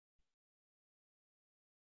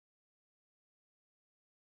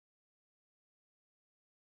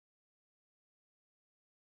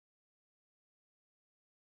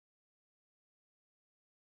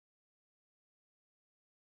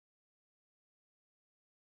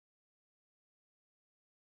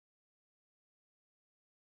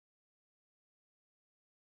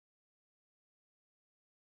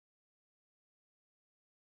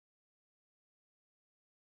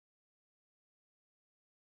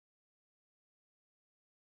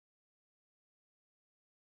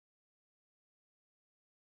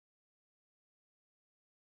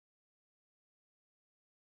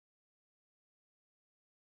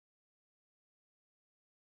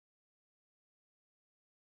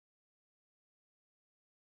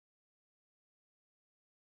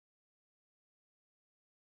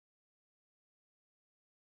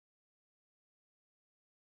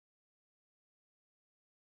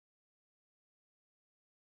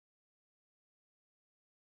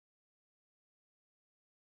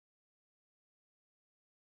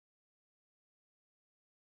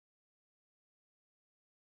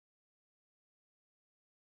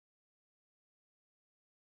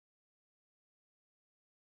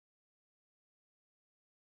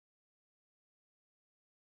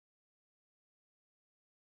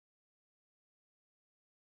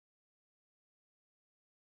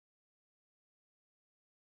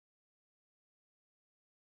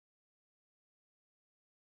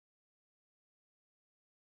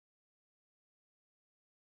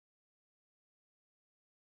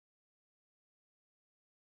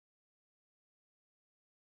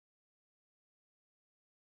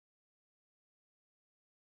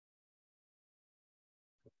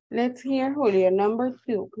 Let's hear Julio, number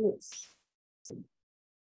 2, please.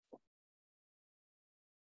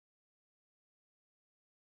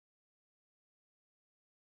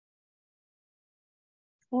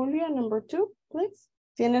 Julio, number 2, please.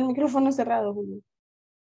 Tiene el micrófono cerrado, Julio.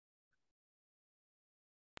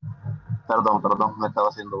 Perdón, me estaba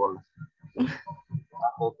haciendo bolas.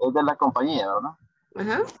 Es de la compañía, ¿verdad?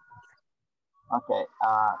 Ajá. Okay.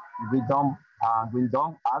 We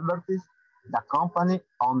don't advertise the company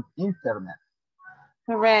on internet.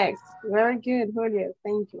 Correct. Very good, Julio.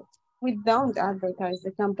 Thank you. We don't advertise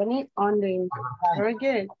the company on the internet. Very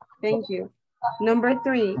good. Thank you. Number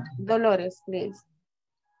 3, Dolores, please.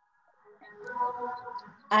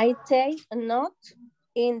 I take a note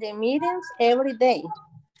in the meetings every day.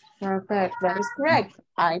 Perfect. That is correct.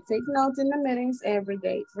 I take notes in the meetings every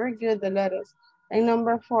day. Very good, Dolores. And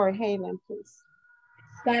number 4, Helen, please.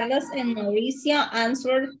 Carlos and Mauricio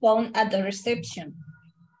answered phone at the reception.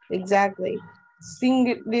 Exactly.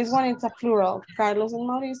 This one is a plural. Carlos and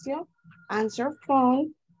Mauricio answer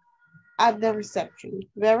phone at the reception.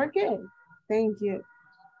 Very good. Thank you.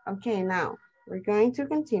 Okay, now we're going to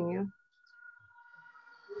continue.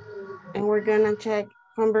 And we're gonna check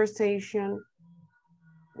conversation.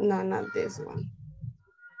 No, not this one.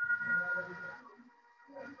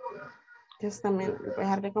 Just a minute. Voy a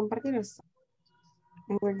dejar de compartir esto.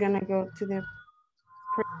 And we're gonna go to the...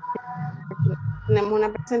 Tenemos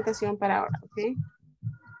una presentación para ahora, ¿ok?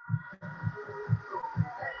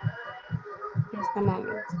 Just a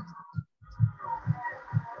moment.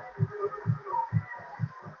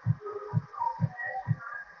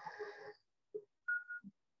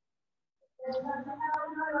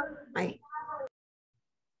 Ahí.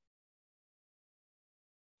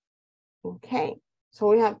 Okay, so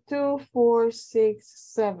we have 2, 4, 6,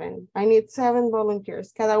 7. I need 7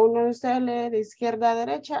 volunteers. Cada uno de ustedes lee de izquierda a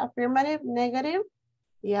derecha, affirmative, negative,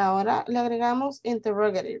 y ahora le agregamos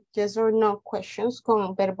interrogative, yes or no questions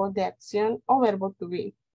con verbo de acción o verbo to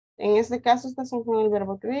be. En este caso, estas son con el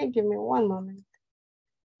verbo to be. Give me one moment.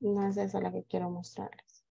 No es esa la que quiero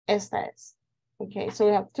mostrarles. Esta es. Okay, so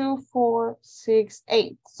we have 2, 4, 6,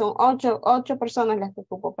 8. Son 8 personas las que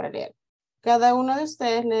ocupo para leer. Cada uno de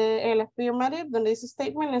ustedes lee el affirmative, donde dice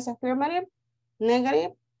statement, es affirmative,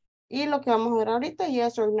 negative, y lo que vamos a ver ahorita,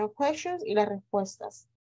 yes or no questions, y las respuestas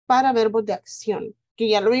para verbos de acción, que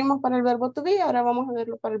ya lo vimos para el verbo to be, ahora vamos a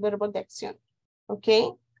verlo para el verbo de acción.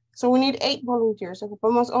 Ok, so we need 8 volunteers,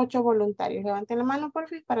 ocupamos 8 voluntarios. Levanten la mano, por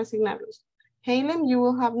favor, para asignarlos. Helen, you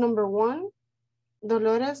will have number 1,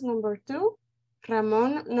 Dolores, number 2,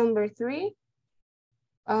 Ramón, number 3,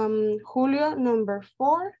 Julio, number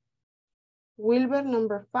 4, Wilber,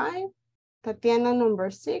 number 5, Tatiana,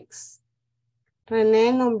 number 6,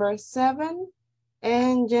 Renee, number 7,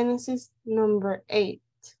 and Genesis, number 8.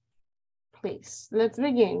 Please, let's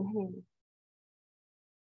begin.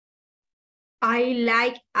 I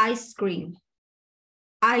like ice cream.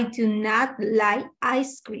 I do not like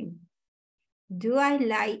ice cream. Do I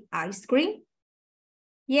like ice cream?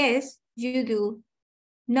 Yes, you do.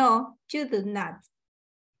 No, you do not.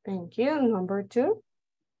 Thank you. Number 2.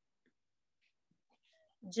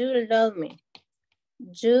 You love me.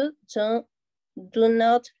 You do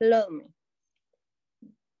not love me.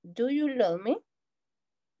 Do you love me?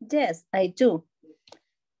 Yes, I do.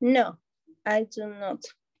 No, I do not.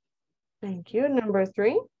 Thank you. Number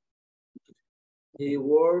 3. He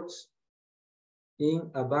works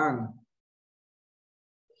in a bank.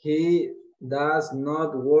 He does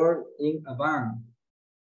not work in a bank.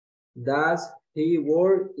 Does he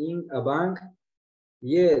work in a bank?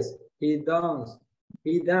 Yes, he does.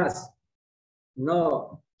 He does.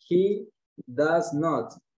 No, he does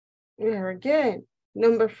not. Very good.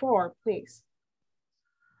 Number 4, please.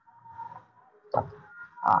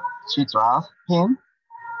 She trusts him.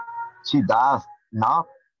 She does not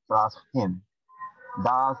trust him.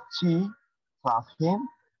 Does she trust him?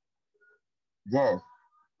 Yes,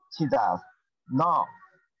 she does. No,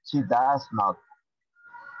 she does not.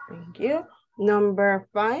 Thank you. Number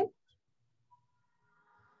 5.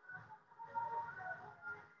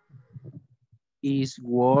 Is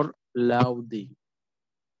word loudly.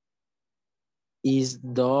 Is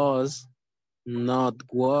does not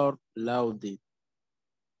word loudly.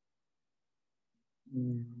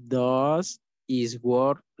 Does is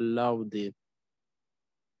word loudly.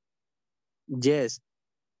 Yes,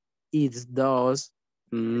 it does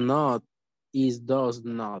not. It does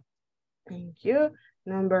not. Thank you.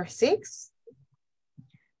 Number 6.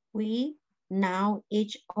 We know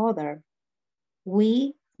each other.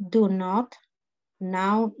 We do not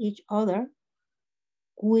know each other.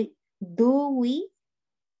 Do we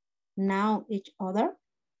know each other?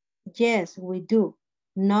 Yes, we do.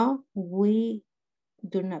 No, we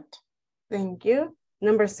do not. Thank you.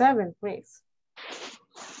 Number 7, please.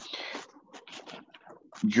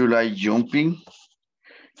 You like jumping?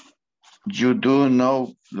 You do not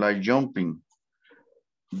like jumping.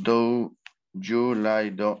 Do you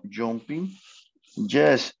like jumping?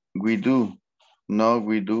 Yes, we do. No,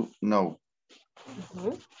 we do. No.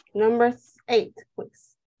 Number 8,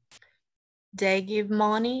 please. They give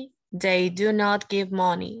money. They do not give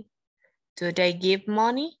money. Do they give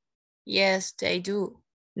money? Yes, they do.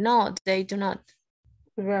 No, they do not.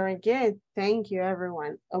 Very good. Thank you,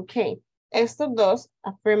 everyone. Okay. Estos dos,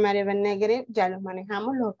 affirmative and negative, ya los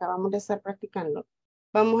manejamos, los acabamos de estar practicando.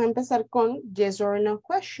 Vamos a empezar con yes or no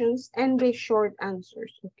questions and the short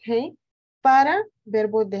answers, ¿ok? Para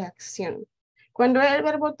verbos de acción. Cuando es el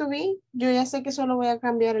verbo to be, yo ya sé que solo voy a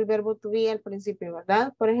cambiar el verbo to be al principio,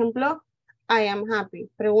 ¿verdad? Por ejemplo, I am happy.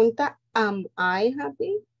 Pregunta, am I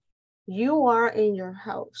happy? You are in your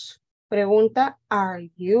house. Pregunta, are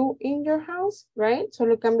you in your house? Right?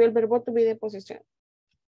 Solo cambio el verbo to be de posición.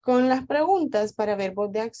 Con las preguntas para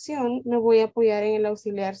verbos de acción, me voy a apoyar en el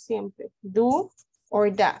auxiliar siempre. Do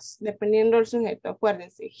or does, dependiendo del sujeto.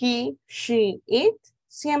 Acuérdense, he, she, it,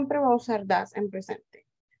 siempre va a usar does en presente.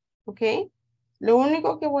 ¿Ok? Lo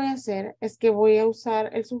único que voy a hacer es que voy a usar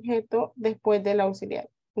el sujeto después del auxiliar.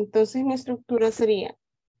 Entonces mi estructura sería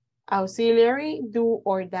auxiliary, do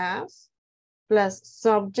or does, plus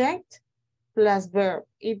subject, plus verb.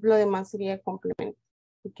 Y lo demás sería complemento.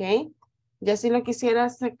 ¿Ok? Ya si lo quisiera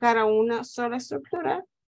sacar a una sola estructura,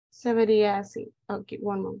 se vería así. Ok,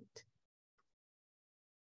 one moment.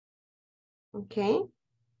 Ok.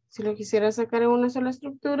 Si lo quisiera sacar en una sola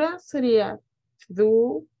estructura, sería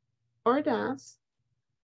do or does,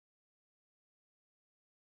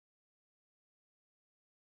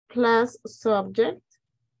 plus subject,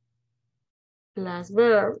 plus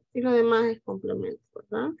verb, y lo demás es complemento,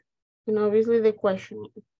 ¿verdad? And obviously the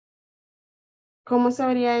question. ¿Cómo se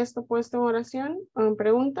vería esto puesto en oración o en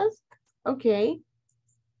preguntas? Ok.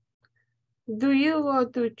 Do you go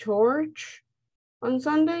to church on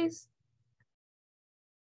Sundays?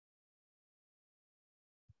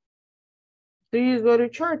 Do you go to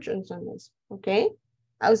church on Sundays? Ok.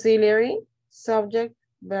 Auxiliary, subject,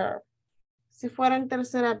 verb. Si fuera en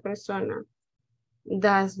tercera persona,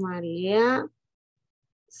 does Maria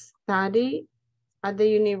study at the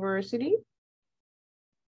university?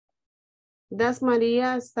 Does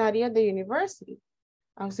Maria study at the university?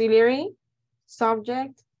 Auxiliary,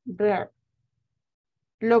 subject, verb.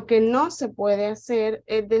 Lo que no se puede hacer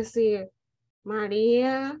es decir,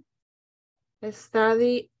 María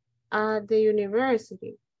study at the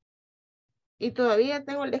university. Y todavía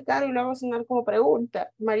tengo el descaro y lo hago sonar como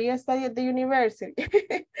pregunta. María study at the university.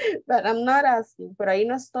 But I'm not asking. Pero ahí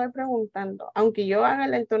no estoy preguntando. Aunque yo haga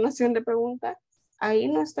la entonación de pregunta, ahí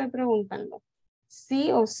no estoy preguntando.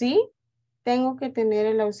 Sí o sí, tengo que tener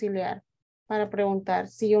el auxiliar para preguntar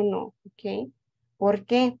sí o no. ¿Ok? ¿Por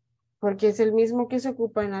qué? Porque es el mismo que se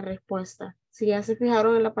ocupa en la respuesta. Si ya se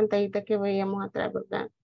fijaron en la pantallita que veíamos atrás,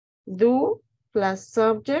 ¿verdad? Do plus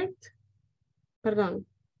subject. Perdón.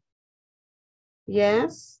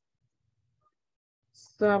 Yes.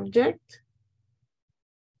 Subject.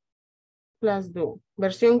 Plus do.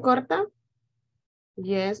 Versión corta.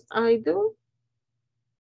 Yes, I do.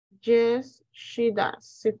 Yes, she does.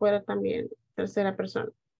 Si fuera también tercera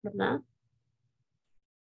persona, ¿verdad?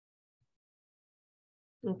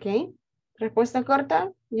 Ok. Respuesta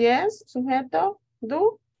corta. Yes, sujeto,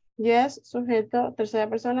 do. Yes, sujeto, tercera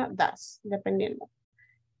persona, does. Dependiendo.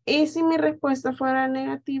 Y si mi respuesta fuera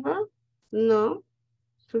negativa, no.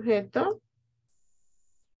 Sujeto,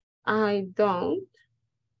 I don't.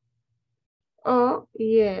 O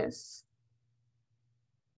yes,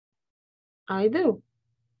 I do.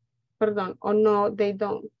 Perdón, o no, they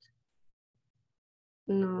don't.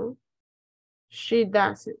 No, she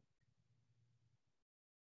doesn't.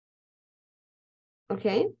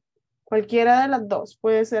 Ok. Cualquiera de las dos.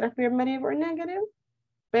 Puede ser affirmative o negative,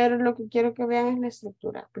 pero lo que quiero que vean es la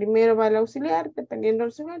estructura. Primero va el auxiliar, dependiendo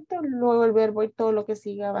del sujeto, luego el verbo y todo lo que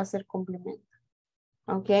siga va a ser complemento.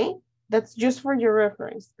 Ok. That's just for your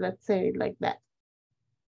reference. Let's say it like that.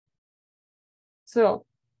 So,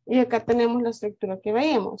 y acá tenemos la estructura que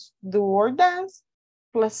veíamos. Do or does,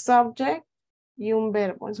 plus subject y un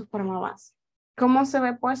verbo en su forma base. ¿Cómo se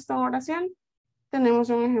ve puesto en oración? Tenemos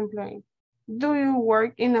un ejemplo ahí. Do you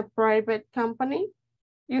work in a private company?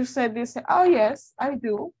 Y usted dice, oh yes, I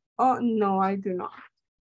do. Oh no, I do not.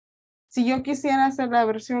 Si yo quisiera hacer la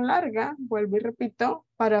versión larga, vuelvo y repito,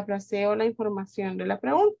 parafraseo la información de la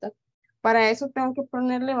pregunta. Para eso tengo que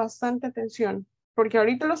ponerle bastante atención, porque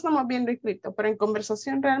ahorita lo estamos viendo escrito, pero en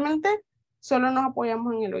conversación realmente solo nos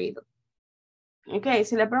apoyamos en el oído. Ok,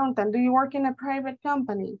 si le preguntan, do you work in a private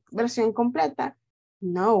company? Versión completa.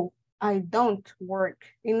 No, I don't work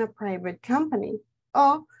in a private company.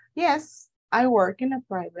 Oh, yes, I work in a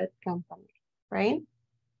private company, right?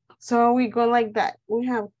 So we go like that. We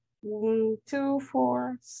have 1, 2,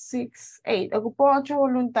 4, 6, 8. Ocupó 8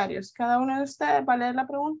 voluntarios. Cada uno de ustedes va a leer la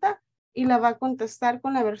pregunta y la va a contestar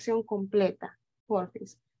con la versión completa.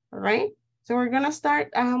 Porfis. All right? So we're going to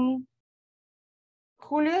start.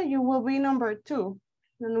 Julio, you will be number 2.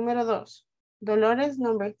 La número 2. Dolores,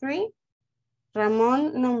 number 3.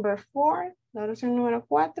 Ramón, number 4. La versión número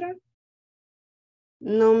 4.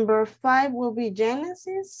 Number 5 will be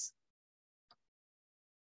Genesis.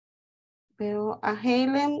 Veo a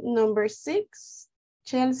Helen, number 6.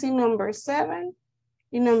 Chelsea, number 7.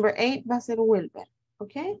 Y number 8 va a ser Wilber.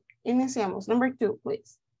 ¿Ok? Iniciamos. Number 2,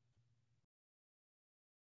 please.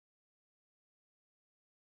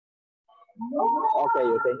 Ok.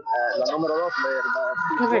 La número 2, ¿verdad?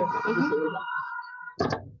 Correcto.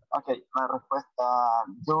 Ok, la respuesta,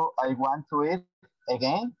 do I want to eat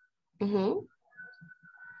again?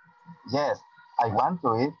 Yes, I want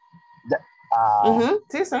to eat.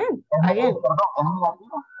 Sí, sí. Again. Perdón, ¿es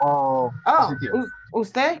negativo o positivo?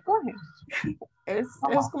 Usted escoge. Es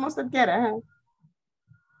como usted quiera.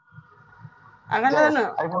 Hágalo de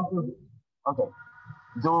nuevo. Okay.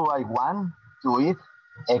 Do I want to eat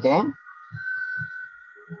again?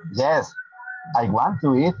 Yes, I want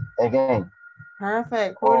to eat again.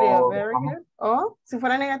 Perfect, Julio. Very good. ¿O si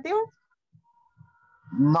fuera negativo?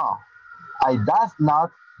 No, I does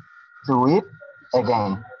not to eat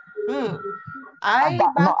again. No,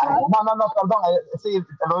 perdón, sí,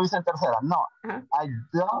 lo hice en tercera. No, I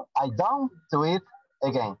don't to eat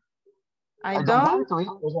again. I don't want to eat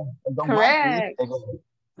again. Correct.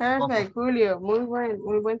 Perfect, Julio. Muy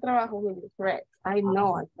buen trabajo, Julio. Correct. I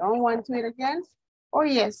know I don't want to eat again. Or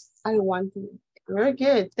yes, I want to eat. Very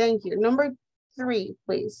good. Thank you. Number 3,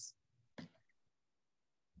 please.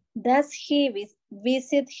 Does he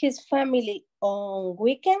visit his family on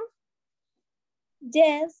weekend?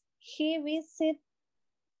 Yes, he visits.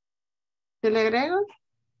 ¿Te le agrego?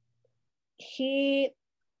 He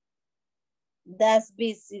does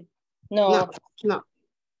visit. No.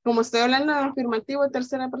 Como estoy hablando de afirmativo,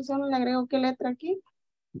 tercera persona, le agrego qué letra aquí.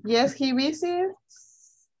 Yes, he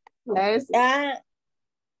visits. La S.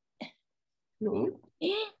 No.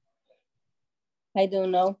 I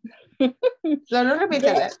don't know. Solo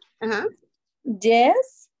repítela.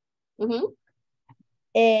 Yes.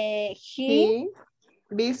 He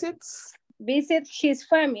visits his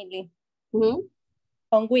family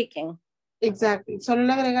on weekend. Exacto. Solo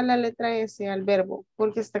le agrega la letra S al verbo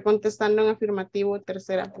porque está contestando en afirmativo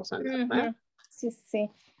tercera persona. Sí.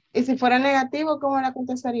 Y si fuera negativo, ¿cómo la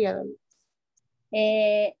contestaría, David?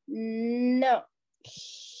 No.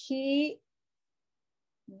 He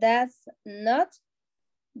does not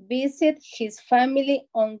visit his family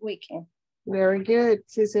on weekend. Very good.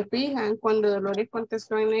 Si se fijan, cuando Dolores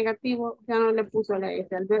contestó en negativo, ya no le puso la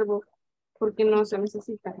S al verbo porque no se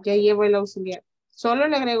necesita. Ya llevo el auxiliar. Solo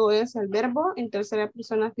le agrego S al verbo en tercera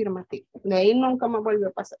persona afirmativa. De ahí nunca me vuelve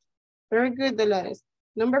a pasar. Very good, Dolores.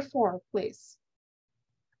 Number 4, please.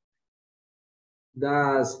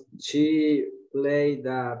 Does she play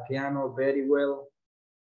the piano very well?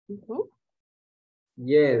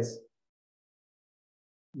 Yes.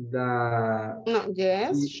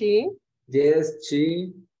 She. Yes,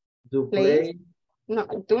 she do play. No,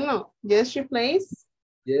 tú no. Yes, she plays.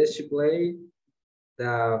 Yes, she plays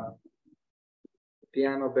the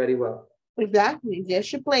piano very well. Exactly. Yes,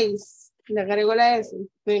 she plays. Le agrego la S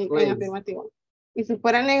en afirmativo. Y si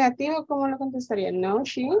fuera negativo, ¿cómo lo contestaría? No,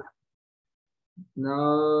 she.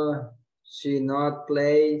 No, she not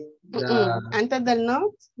plays the... Antes del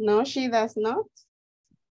not. No, she does not.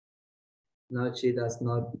 No, she does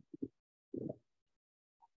not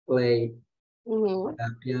play the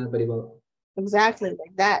piano very well. Exactly,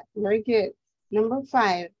 like that. Very good. Number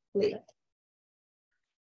 5, please.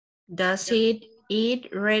 Does it eat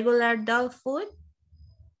regular dog food?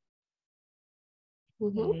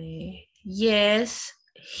 Yes,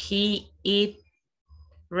 he eats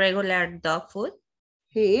regular dog food.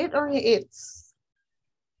 He eat or he eats?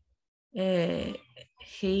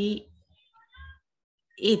 He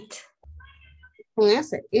eat.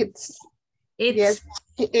 Yes, it's. Yes,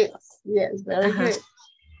 he eats. Yes, very good.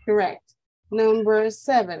 Correct. Number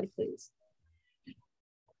 7, please.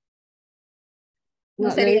 No,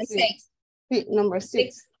 sería 6. Number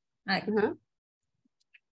 6.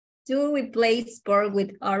 Do we play sport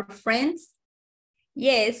with our friends?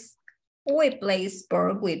 Yes, we play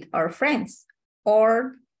sport with our friends.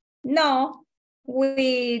 Or no,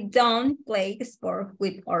 We don't play sport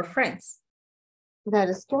with our friends. That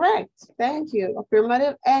is correct. Thank you.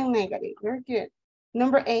 Affirmative and negative. Very good.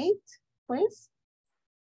 Number 8, please.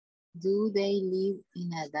 Do they live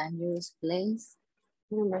in a dangerous place?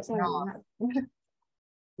 Number 7. No.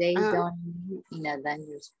 They don't live in a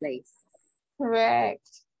dangerous place. Correct.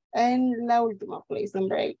 And la última, please,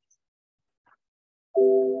 number 8.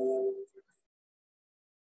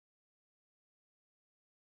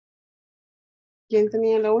 ¿Quién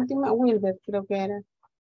tenía la última? Wilbert, creo que era.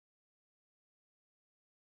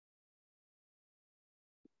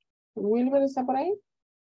 Wilbert está por ahí.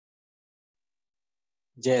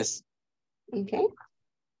 Yes. Okay.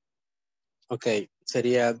 Okay.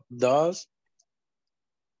 Sería does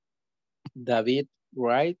David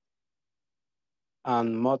ride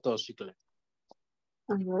and motorcycle?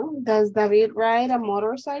 Does David ride a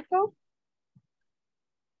motorcycle?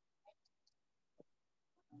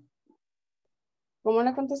 ¿Cómo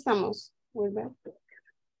le contestamos, Wilbert?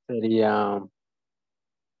 Sería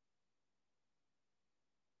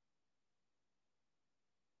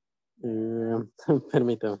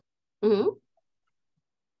permítame.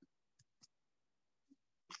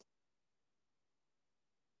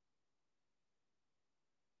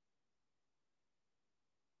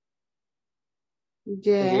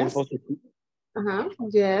 Yes.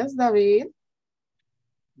 Yes, David.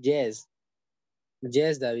 Yes.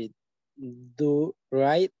 Yes, David. Do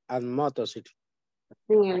ride and motorcycle.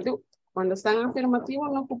 En el do. Cuando está en afirmativo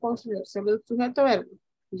no ocupa un sujeto, solo el sujeto verbo.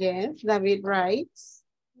 Yes, David rides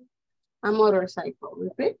a motorcycle.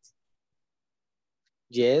 Repeat.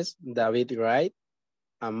 Yes, David ride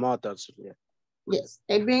a motorcycle. Yes.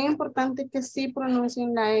 Es bien importante que sí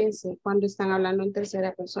pronuncien la S cuando están hablando en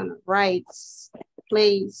tercera persona. Rides,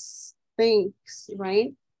 plays, thinks,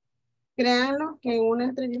 right? Créanlo que en una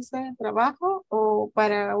entrevista de trabajo o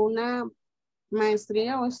para una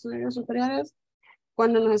maestría o estudios superiores,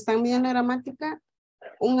 cuando nos están midiendo gramática,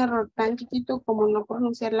 un error tan chiquito como no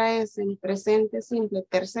pronunciar la S en presente simple,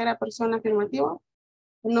 tercera persona afirmativo,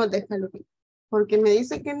 no déjalo. Porque me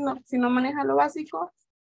dice que no, si no maneja lo básico,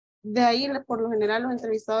 de ahí por lo general los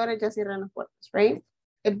entrevistadores ya cierran las puertas, right?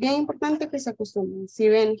 Es bien importante que se acostumbren. Si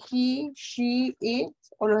ven he, she, it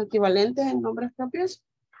o los equivalentes en nombres propios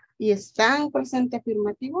y están en presente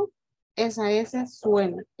afirmativo, esa S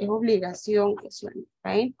suena, es obligación que suene,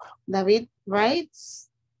 right? David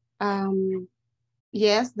writes,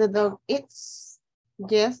 yes, the dog eats,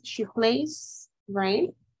 yes, she plays,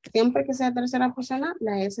 right? Siempre que sea tercera persona,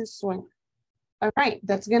 la S suena. All right,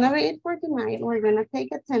 that's gonna be it for tonight. We're gonna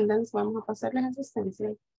take attendance. Vamos a pasarles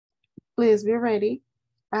asistencia. Please be ready.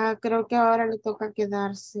 Creo que ahora le toca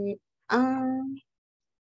quedarse a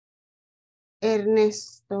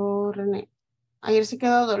Ernesto René. Ayer se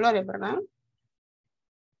quedó Dolores, ¿verdad?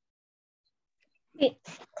 Sí.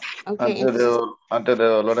 Okay, Antes de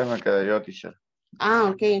Dolores me quedé yo, teacher.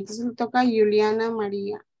 Ok, entonces le toca a Juliana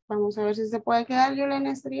María. Vamos a ver si se puede quedar,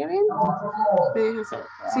 Juliana, ¿estaría bien? Me deja saber.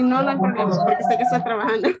 Si no, no hay problema, porque sé que está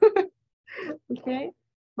trabajando. Ok,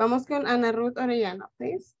 vamos con Ana Ruth Orellana,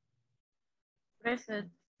 please.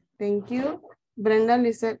 Present. Thank you. Brenda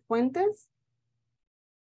Lizette Fuentes.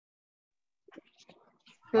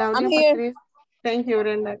 Claudia Patricia. Thank you,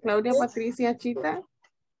 Brenda. Claudia Patricia Chita.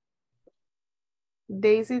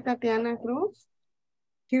 Daisy Tatiana Cruz.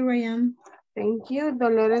 Here I am. Thank you.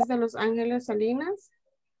 Dolores de Los Ángeles Salinas.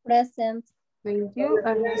 Present. Thank you.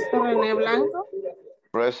 Ernesto René Blanco.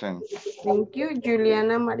 Present. Thank you.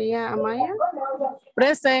 Juliana María Amaya.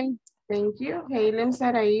 Present. Thank you. Hailem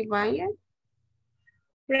Saraí Valle.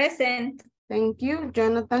 Present. Thank you.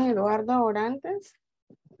 Jonathan Eduardo Orantes.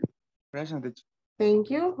 Present. Thank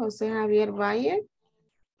you. José Javier Valle.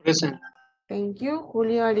 Present. Thank you.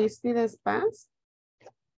 Julio Aristides Paz.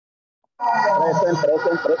 Present.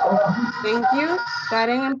 Thank you.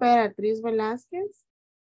 Karen Emperatriz Velázquez.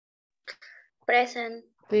 Present.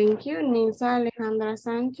 Thank you. Nilsa Alejandra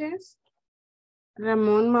Sánchez.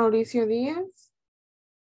 Ramón Mauricio Díaz.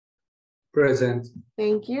 Present.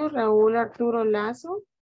 Thank you. Raúl Arturo Lazo.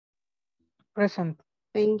 Present.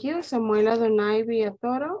 Thank you. Samuel Adonai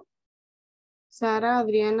Villatoro. Sara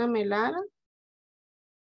Adriana Melara.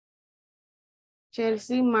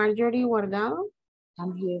 Chelsea Marjorie Guardado.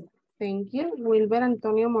 I'm here. Thank you. Wilber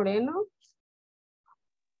Antonio Moreno.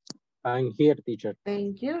 I'm here, teacher.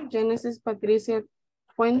 Thank you. Genesis Patricia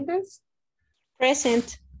Fuentes.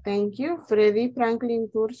 Present. Thank you. Freddy Franklin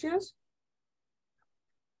Turcios.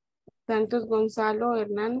 Santos Gonzalo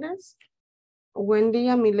Hernández. Wendy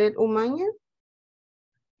Yamilet Umaña.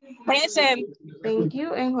 Present. Thank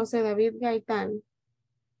you. And José David Gaitán.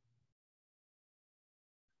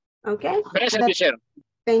 Okay. Present, teacher.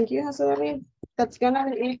 Thank you, José David.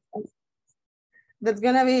 That's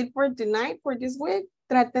gonna be it for tonight, for this week.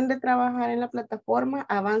 Traten de trabajar en la plataforma,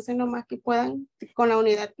 avancen lo más que puedan con la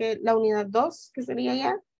unidad 2, que sería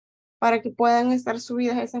ya, para que puedan estar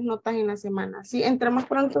subidas esas notas en la semana. Si entre más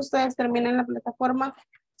pronto ustedes terminen la plataforma,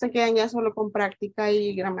 se quedan ya solo con práctica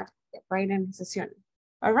y gramática para ir en sesiones.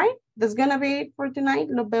 All right, that's gonna be it for tonight.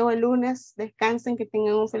 Los veo el lunes. Descansen, que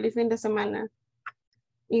tengan un feliz fin de semana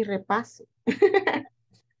y repasen.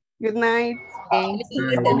 Good night.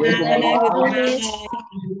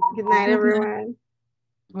 Good night, everyone.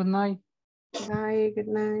 Good night. Bye, good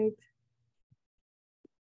night.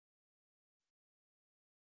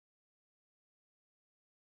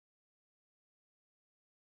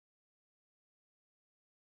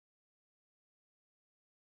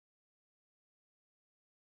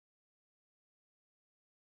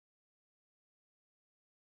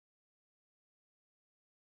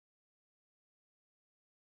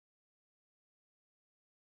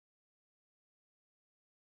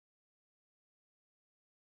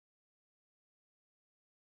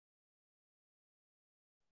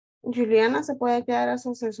 Juliana se puede quedar a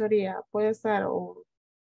su asesoría, puede estar o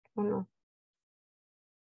no.